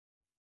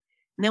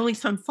 And then we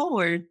come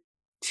forward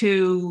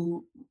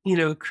to,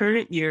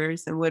 current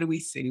years. And what do we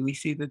see? We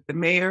see that the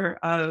mayor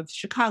of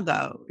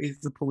Chicago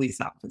is a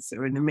police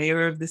officer and the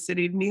mayor of the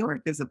city of New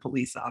York is a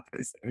police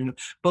officer. In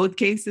both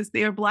cases,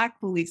 they are Black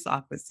police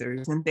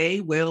officers and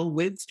they will,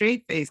 with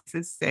straight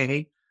faces,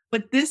 say,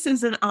 but this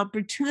is an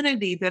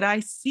opportunity that I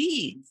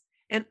seize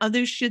and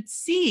others should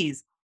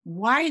seize.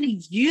 Why do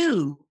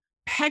you,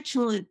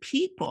 petulant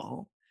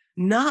people,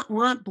 not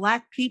want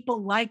Black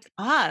people like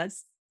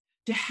us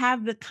to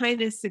have the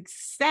kind of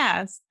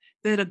success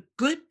that a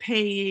good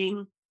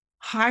paying,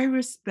 high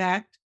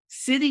respect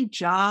city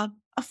job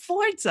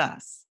affords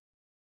us?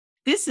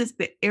 This is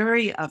the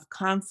area of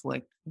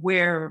conflict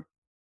where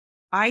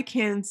I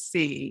can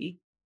see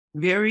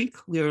very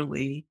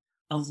clearly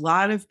a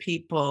lot of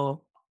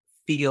people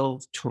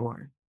feel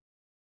torn.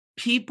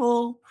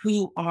 People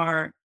who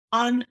are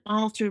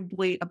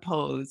unalterably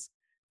opposed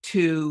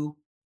to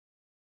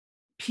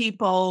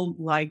people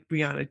like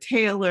Breonna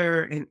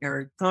Taylor and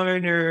Eric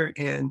Garner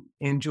and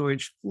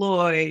George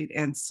Floyd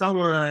and so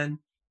on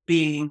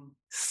being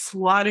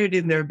slaughtered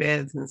in their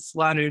beds and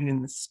slaughtered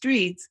in the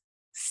streets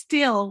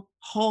still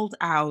hold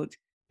out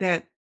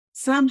that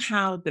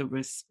somehow the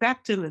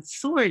respect and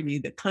authority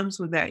that comes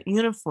with that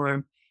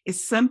uniform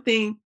is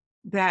something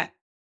that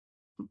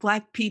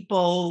Black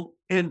people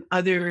and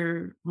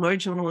other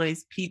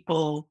marginalized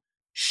people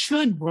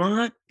should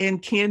want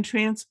and can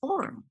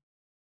transform.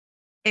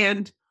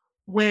 And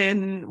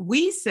when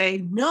we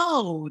say,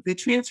 no, the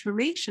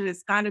transformation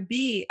has got to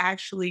be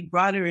actually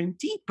broader and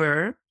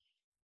deeper,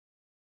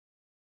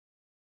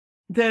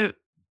 the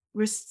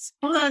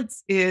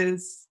response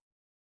is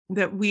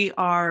that we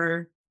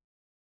are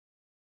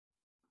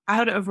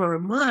out of our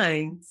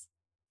minds,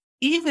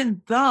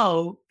 even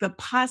though the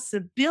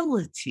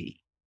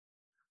possibility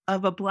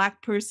of a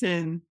Black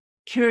person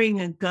carrying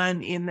a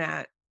gun in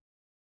that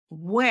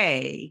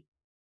way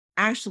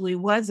actually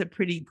was a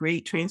pretty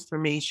great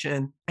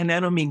transformation. And I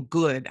don't mean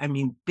good, I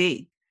mean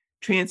big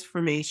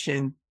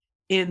transformation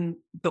in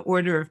the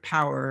order of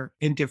power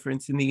and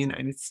difference in the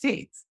United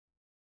States.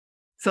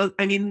 So,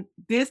 I mean,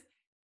 this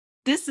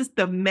is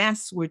the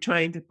mess we're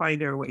trying to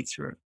find our way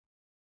through.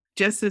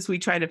 Just as we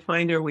try to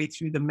find our way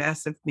through the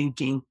mess of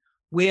thinking,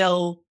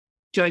 will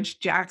Judge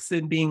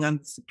Jackson being on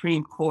the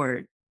Supreme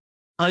Court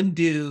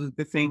undo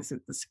the things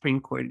that the Supreme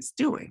Court is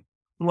doing?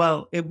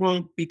 Well, it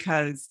won't,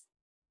 because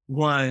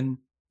one,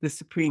 the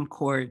Supreme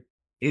Court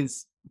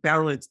is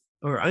balanced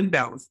or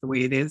unbalanced the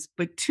way it is,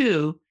 but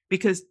two,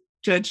 because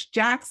Judge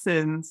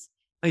Jackson's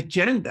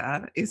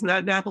agenda is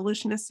not an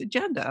abolitionist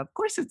agenda. Of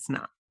course it's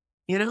not.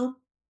 You know,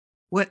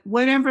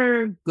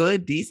 whatever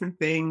good, decent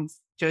things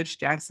Judge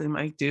Jackson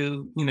might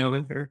do, in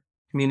her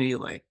community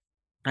life,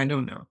 I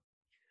don't know.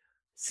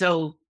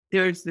 So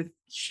there's the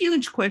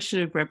huge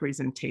question of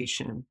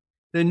representation.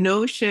 The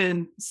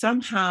notion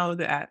somehow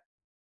that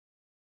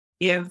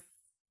if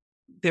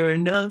there are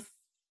enough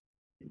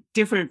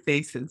different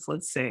faces,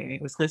 let's say,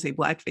 I was going to say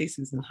Black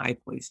faces in high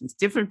places,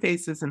 different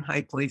faces in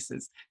high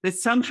places, that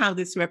somehow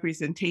this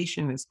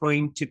representation is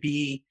going to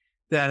be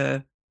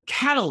the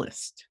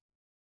catalyst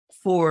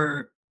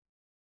for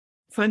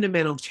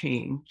fundamental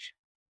change.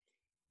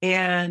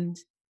 And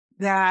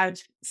that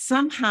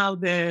somehow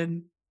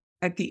then,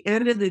 at the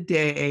end of the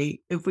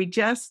day, if we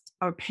just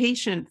are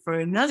patient for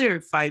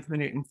another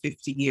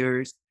 550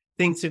 years,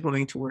 things are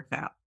going to work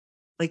out.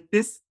 Like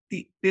this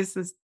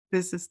is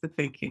the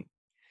thinking.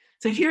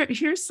 So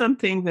here's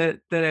something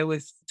that I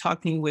was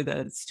talking with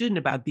a student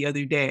about the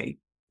other day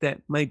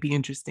that might be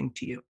interesting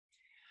to you.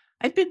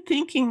 I've been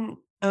thinking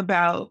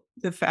about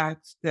the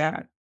fact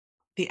that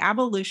the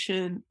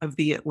abolition of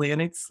the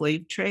Atlantic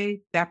slave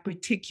trade, that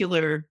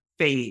particular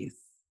phase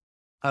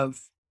of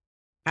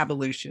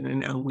abolition,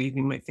 and now I'm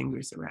waving my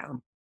fingers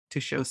around to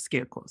show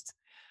scare quotes.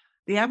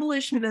 The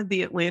abolition of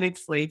the Atlantic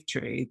slave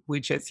trade,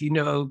 which, as you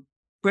know,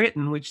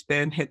 Britain, which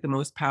then had the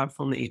most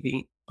powerful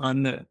navy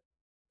on the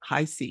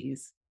high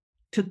seas,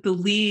 took the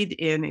lead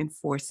in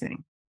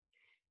enforcing,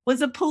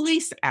 was a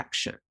police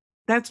action.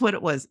 That's what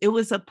it was. It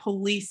was a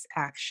police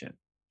action.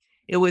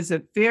 It was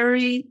a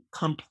very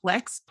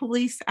complex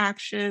police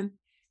action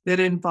that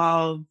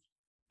involved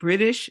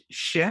British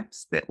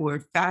ships that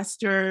were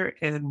faster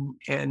and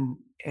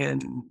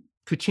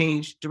could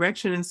change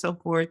direction and so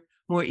forth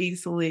more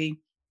easily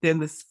than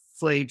the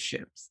slave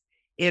ships.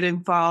 It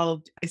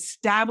involved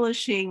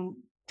establishing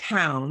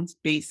towns,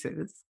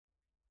 bases,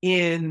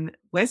 in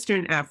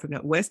Western Africa,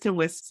 West and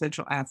West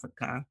Central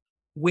Africa,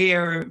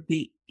 where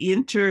the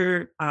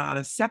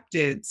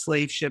intercepted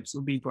slave ships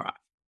would be brought.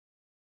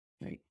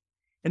 Right?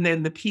 And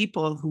then the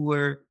people who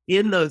were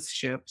in those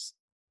ships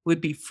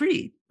would be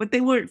freed. But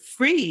they weren't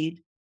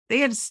freed. They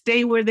had to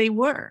stay where they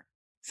were.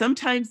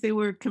 Sometimes they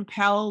were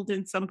compelled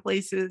in some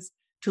places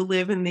to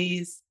live in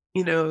these,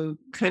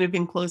 kind of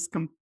enclosed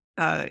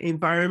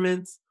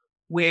environments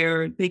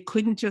where they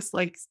couldn't just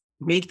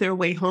make their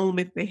way home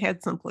if they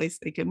had someplace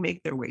they could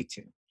make their way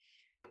to.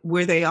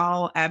 Were they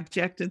all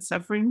abject and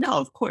suffering? No,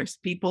 of course.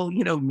 People,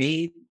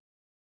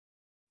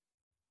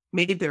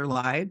 made their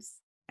lives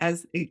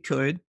as it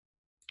could,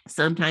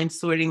 sometimes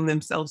sorting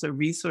themselves or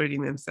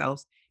resorting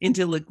themselves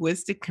into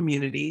linguistic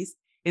communities.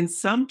 In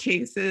some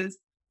cases,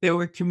 there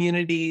were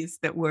communities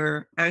that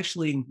were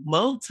actually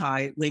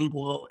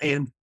multilingual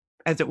and,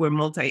 as it were,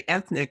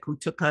 multi-ethnic, who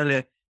took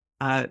on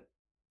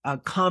a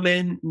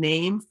common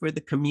name for the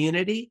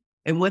community.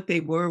 And what they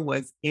were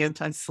was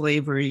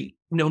anti-slavery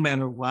no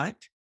matter what,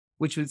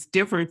 which was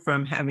different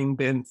from having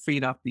been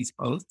freed off these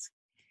boats.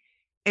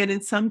 And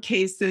in some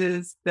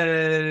cases,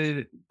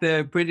 the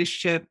British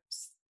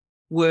ships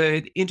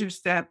would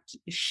intercept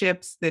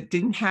ships that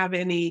didn't have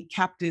any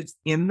captives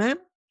in them,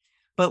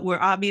 but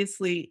were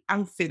obviously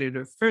outfitted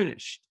or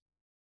furnished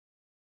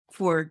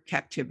for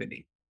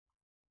captivity.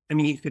 I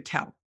mean, you could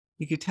tell.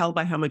 You could tell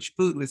by how much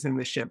food was in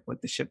the ship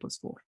what the ship was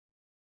for,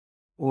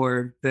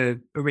 or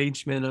the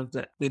arrangement of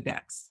the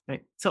decks.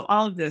 Right? So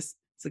all of this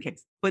is the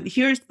case. But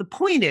here's the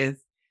point: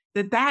 is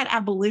that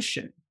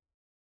abolition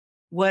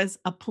was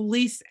a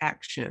police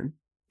action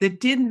that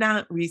did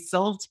not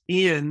result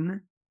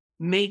in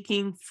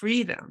making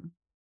freedom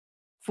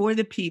for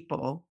the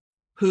people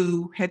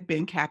who had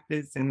been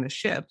captives in the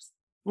ships.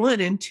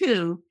 One, and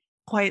two,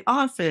 quite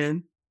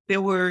often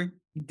there were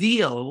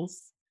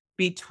deals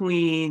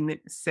between,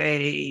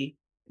 say,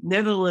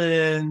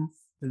 Netherlands,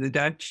 the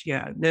Dutch,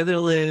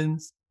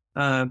 Netherlands,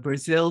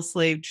 Brazil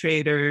slave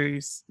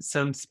traders,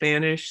 some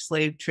Spanish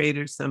slave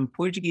traders, some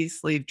Portuguese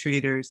slave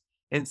traders,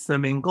 and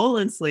some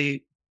Angolan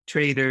slave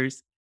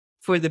traders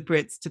for the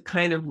Brits to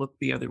kind of look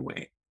the other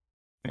way,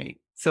 right?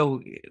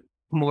 So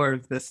more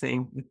of the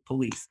same with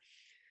police.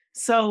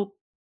 So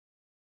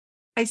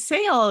I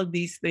say all of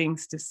these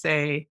things to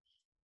say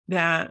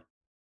that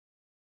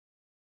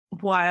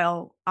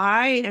while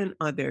I and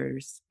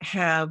others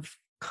have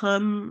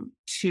come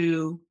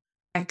to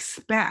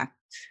expect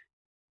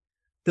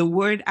the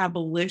word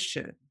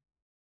abolition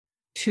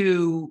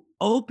to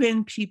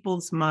open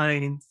people's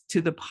minds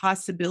to the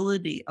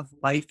possibility of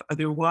life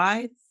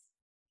otherwise,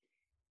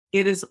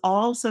 it is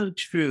also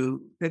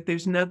true that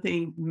there's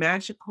nothing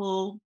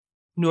magical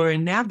nor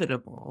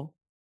inevitable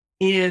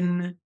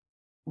in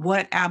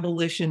what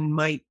abolition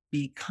might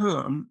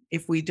become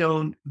if we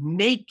don't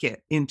make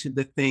it into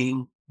the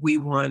thing we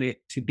want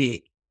it to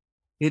be.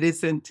 It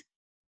isn't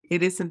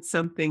it isn't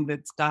something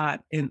that's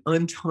got an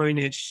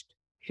untarnished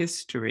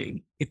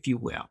history, if you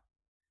will.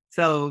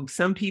 So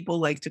some people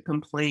like to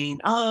complain,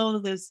 oh,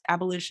 this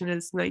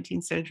abolitionists,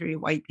 19th century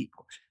white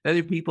people.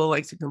 Other people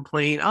like to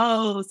complain,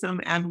 oh,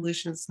 some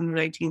abolitionists in the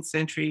 19th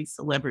century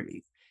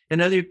celebrities. And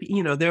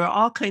there are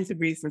all kinds of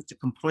reasons to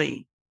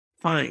complain.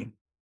 Fine.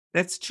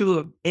 That's true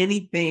of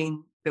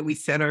anything that we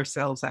set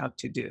ourselves out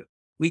to do.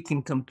 We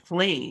can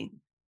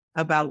complain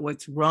about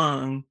what's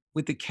wrong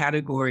with the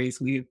categories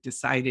we've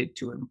decided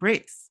to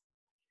embrace.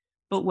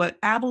 But what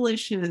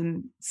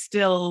abolition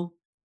still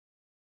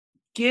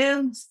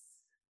gives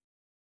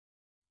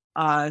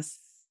us,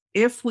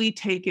 if we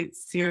take it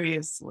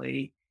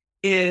seriously,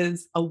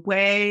 is a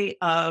way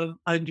of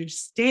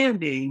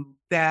understanding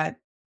that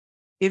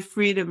if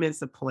freedom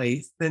is a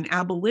place, then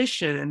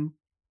abolition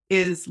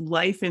is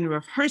life in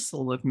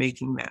rehearsal of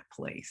making that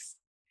place.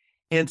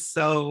 And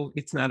so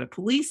it's not a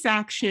police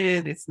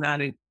action, it's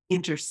not an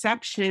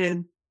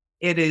interception,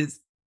 it is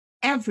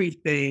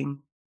everything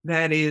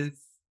that is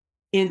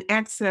in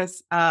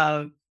excess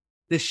of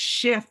the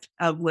shift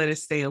of, let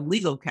us say, a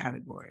legal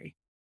category,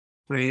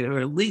 right,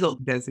 or a legal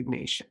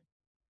designation.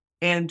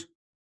 And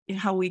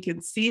how we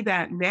can see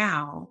that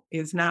now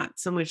is not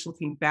so much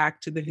looking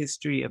back to the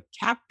history of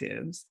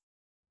captives.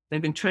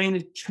 I've been trying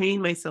to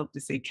train myself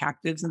to say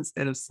captives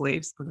instead of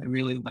slaves because I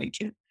really like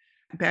it.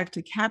 Back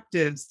to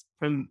captives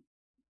from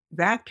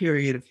that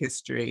period of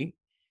history,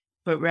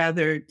 but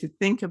rather to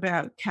think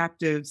about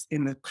captives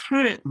in the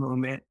current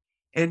moment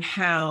and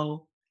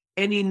how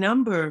any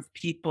number of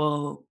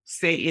people,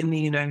 say in the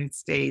United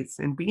States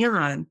and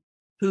beyond,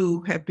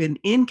 who have been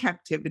in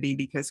captivity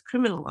because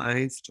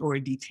criminalized or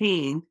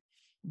detained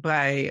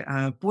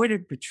by Border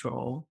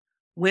Patrol,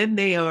 when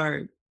they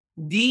are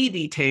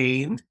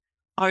de-detained,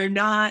 are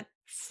not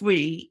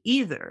free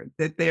either,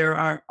 that there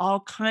are all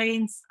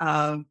kinds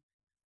of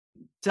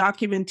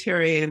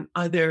documentary and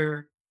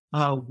other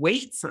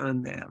weights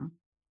on them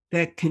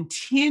that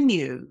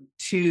continue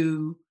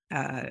to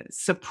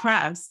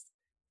suppress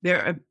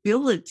their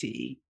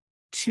ability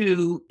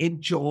to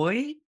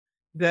enjoy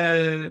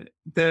the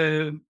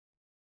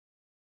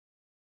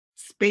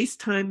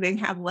space-time they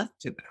have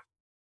left to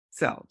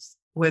themselves,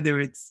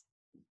 whether it's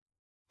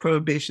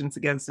prohibitions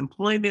against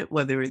employment,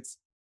 whether it's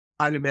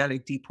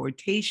automatic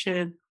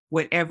deportation,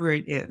 whatever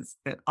it is,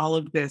 that all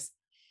of this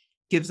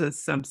gives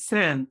us some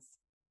sense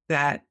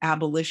that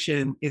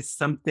abolition is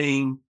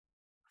something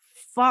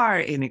far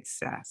in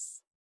excess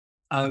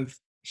of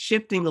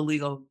shifting a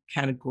legal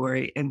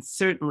category and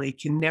certainly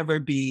can never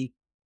be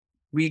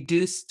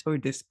reduced or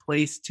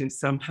displaced to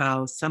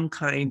somehow some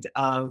kind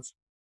of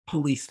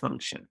police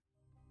function.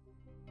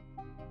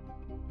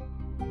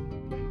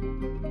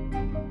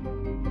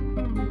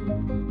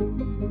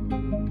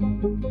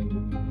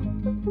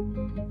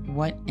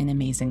 What an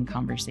amazing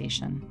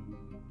conversation.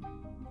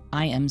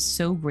 I am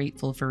so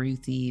grateful for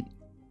Ruthie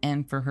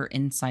and for her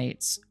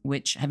insights,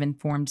 which have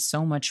informed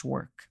so much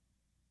work.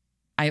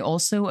 I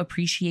also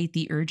appreciate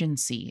the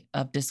urgency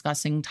of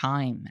discussing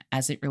time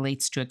as it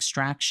relates to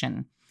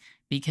extraction,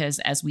 because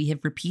as we have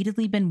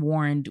repeatedly been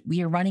warned,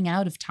 we are running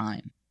out of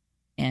time,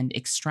 and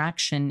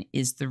extraction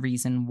is the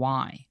reason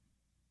why.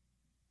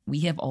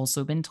 We have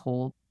also been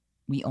told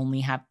we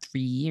only have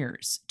 3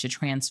 years to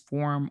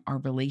transform our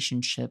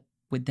relationship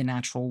with the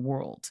natural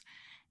world,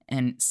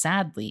 and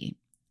sadly,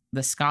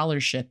 the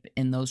scholarship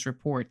in those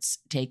reports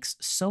takes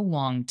so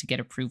long to get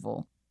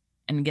approval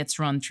and gets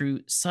run through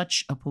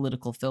such a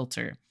political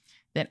filter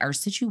that our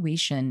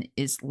situation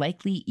is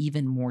likely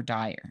even more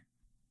dire.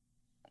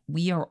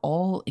 We are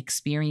all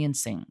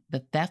experiencing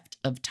the theft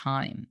of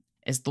time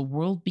as the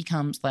world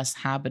becomes less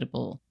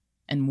habitable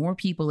and more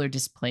people are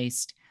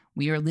displaced.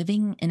 We are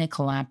living in a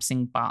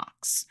collapsing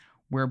box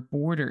where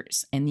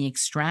borders and the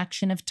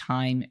extraction of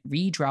time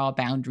redraw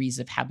boundaries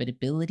of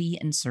habitability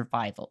and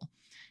survival.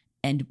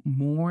 And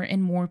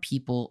more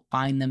people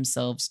find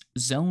themselves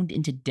zoned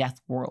into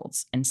death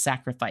worlds and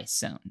sacrifice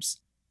zones.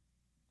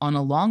 On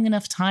a long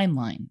enough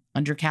timeline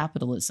under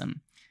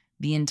capitalism,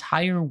 the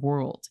entire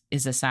world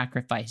is a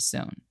sacrifice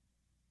zone.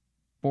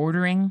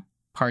 Bordering,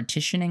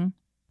 partitioning,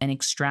 and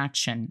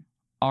extraction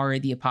are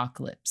the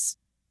apocalypse.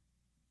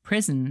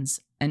 Prisons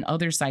and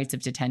other sites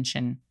of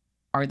detention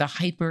are the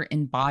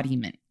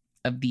hyper-embodiment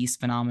of these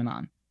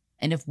phenomenon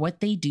and of what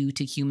they do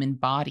to human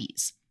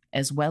bodies,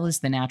 as well as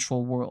the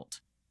natural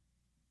world.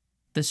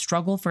 The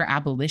struggle for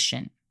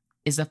abolition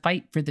is a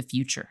fight for the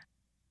future.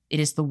 It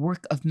is the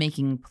work of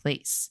making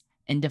place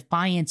and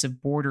defiance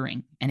of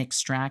bordering and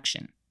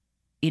extraction.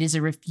 It is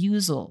a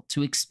refusal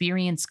to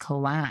experience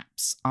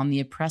collapse on the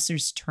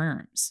oppressor's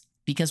terms,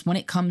 because when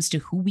it comes to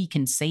who we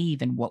can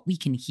save and what we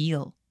can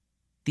heal,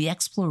 the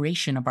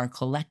exploration of our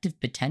collective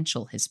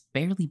potential has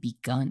barely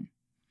begun.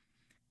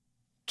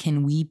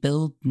 Can we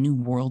build new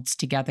worlds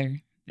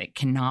together that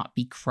cannot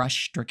be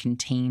crushed or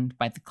contained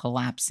by the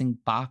collapsing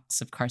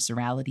box of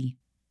carcerality?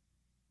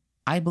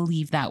 I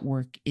believe that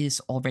work is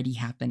already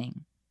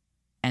happening,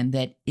 and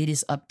that it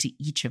is up to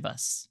each of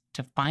us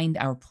to find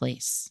our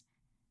place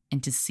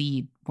and to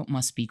seed what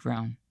must be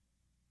grown.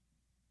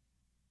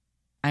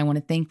 I want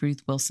to thank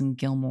Ruth Wilson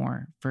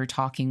Gilmore for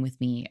talking with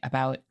me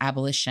about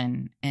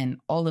abolition and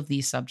all of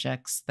these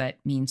subjects that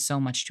mean so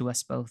much to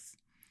us both.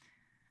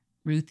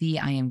 Ruthie,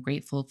 I am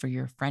grateful for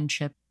your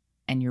friendship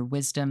and your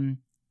wisdom,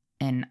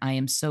 and I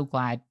am so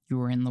glad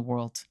you are in the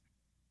world.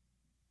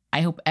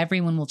 I hope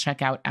everyone will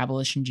check out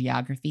Abolition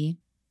Geography,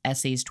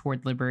 Essays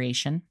Toward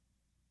Liberation.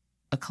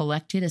 A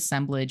collected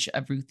assemblage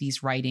of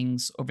Ruthie's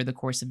writings over the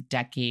course of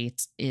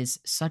decades is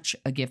such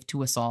a gift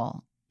to us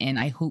all, and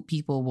I hope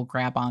people will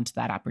grab onto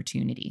that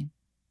opportunity.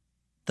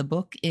 The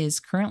book is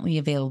currently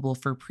available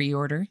for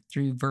pre-order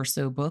through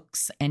Verso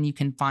Books, and you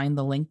can find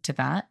the link to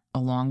that,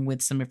 along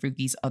with some of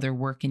Ruthie's other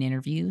work and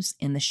interviews,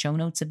 in the show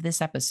notes of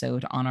this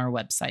episode on our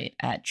website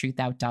at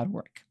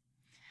truthout.org.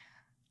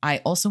 I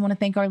also want to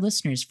thank our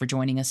listeners for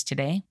joining us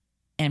today,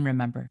 and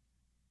remember,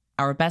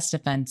 our best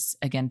defense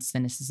against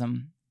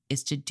cynicism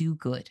is to do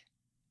good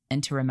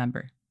and to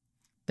remember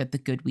that the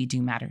good we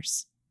do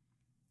matters.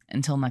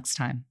 Until next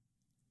time,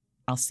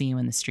 I'll see you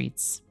in the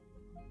streets.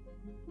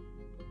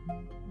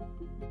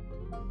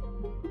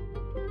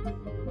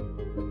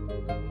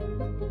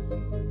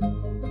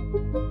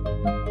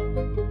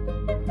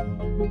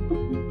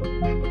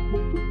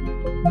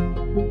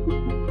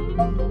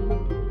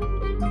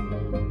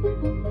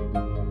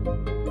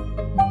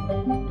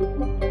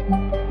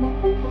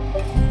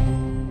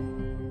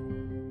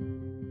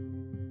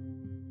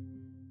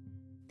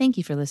 Thank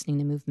you for listening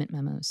to Movement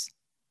Memos.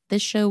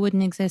 This show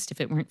wouldn't exist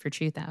if it weren't for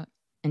TruthOut,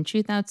 and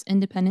TruthOut's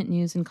independent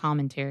news and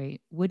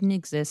commentary wouldn't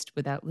exist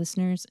without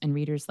listeners and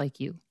readers like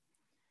you.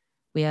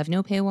 We have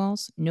no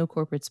paywalls, no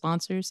corporate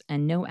sponsors,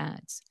 and no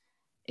ads,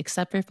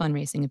 except for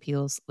fundraising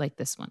appeals like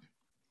this one.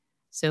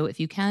 So if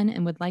you can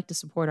and would like to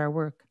support our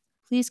work,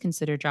 please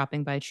consider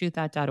dropping by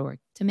truthout.org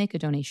to make a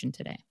donation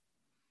today.